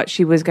honestly thought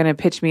she was going to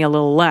pitch me a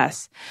little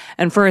less.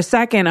 And for a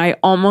second, I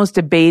almost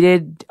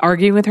debated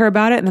arguing with her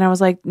about it. And then I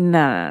was like,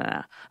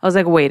 no. I was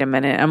like, wait a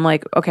minute. I'm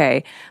like,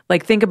 okay,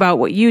 like think about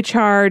what you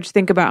charge.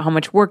 Think about how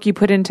much work you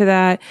put into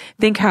that.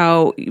 Think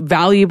how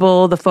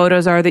valuable the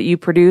photos are that you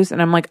produce.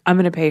 And I'm like, I'm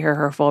going to pay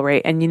her full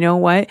rate. And you know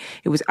what?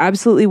 It was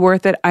absolutely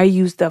worth it. I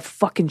used the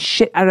fucking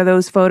shit out of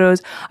those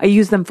photos. I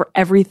used them for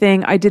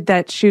everything. I did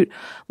that shoot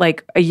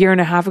like a year and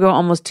a half ago,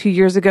 almost 2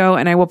 years ago.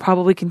 And I will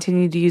probably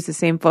continue to use the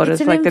same photos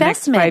for like the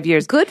next 5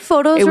 years. Good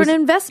photos are an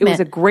investment. It was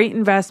a great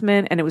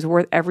investment and it was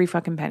worth every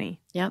fucking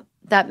penny. Yep.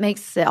 That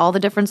makes all the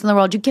difference in the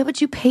world. You get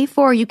what you pay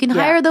for. You can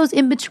hire those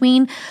in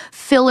between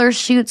filler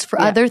shoots for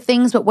other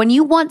things. But when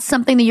you want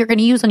something that you're going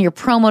to use on your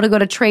promo to go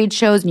to trade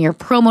shows and your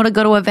promo to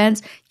go to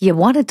events, you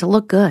want it to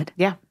look good.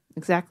 Yeah,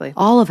 exactly.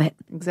 All of it.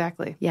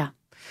 Exactly. Yeah.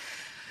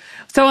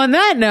 So on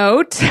that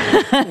note,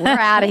 we're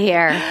out of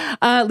here.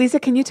 Lisa,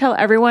 can you tell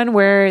everyone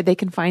where they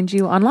can find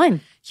you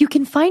online? You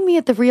can find me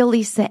at The Real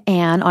Lisa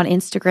Ann on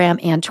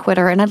Instagram and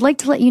Twitter. And I'd like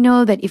to let you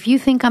know that if you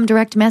think I'm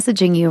direct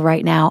messaging you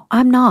right now,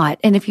 I'm not.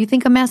 And if you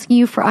think I'm asking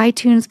you for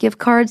iTunes gift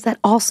cards, that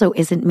also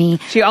isn't me.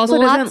 She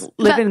also doesn't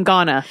live in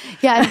Ghana.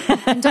 Yeah,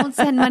 and don't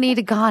send money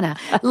to Ghana.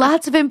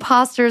 Lots of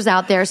imposters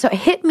out there. So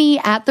hit me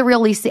at The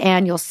Real Lisa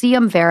Ann. You'll see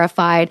I'm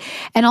verified.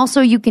 And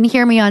also you can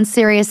hear me on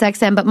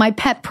SiriusXM. But my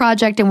pet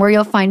project and where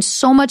you'll find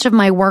so much of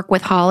my work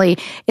with Holly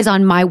is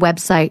on my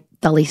website,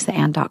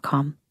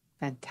 thelisaann.com.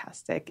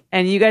 Fantastic.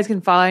 And you guys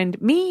can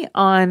find me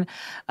on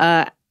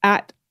at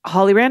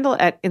Holly Randall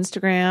at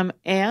Instagram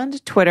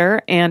and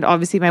Twitter, and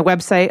obviously my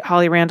website,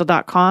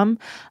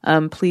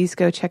 hollyrandall.com. Please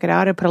go check it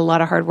out. I put a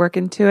lot of hard work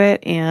into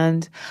it,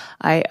 and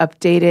I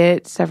update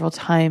it several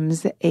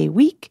times a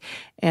week.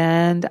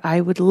 And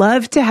I would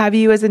love to have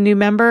you as a new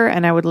member,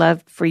 and I would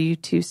love for you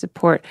to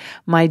support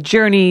my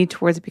journey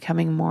towards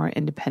becoming more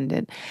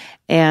independent.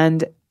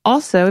 And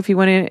also, if you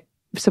want to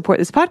support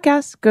this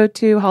podcast, go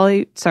to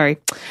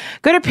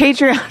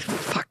Patreon.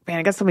 Fuck, man,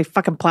 I got so many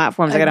fucking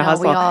platforms I gotta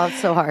hustle.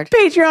 It's so hard.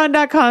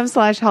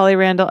 Patreon.com/Holly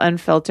Randall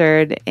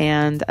Unfiltered.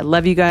 And I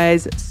love you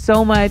guys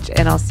so much,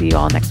 and I'll see you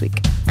all next week.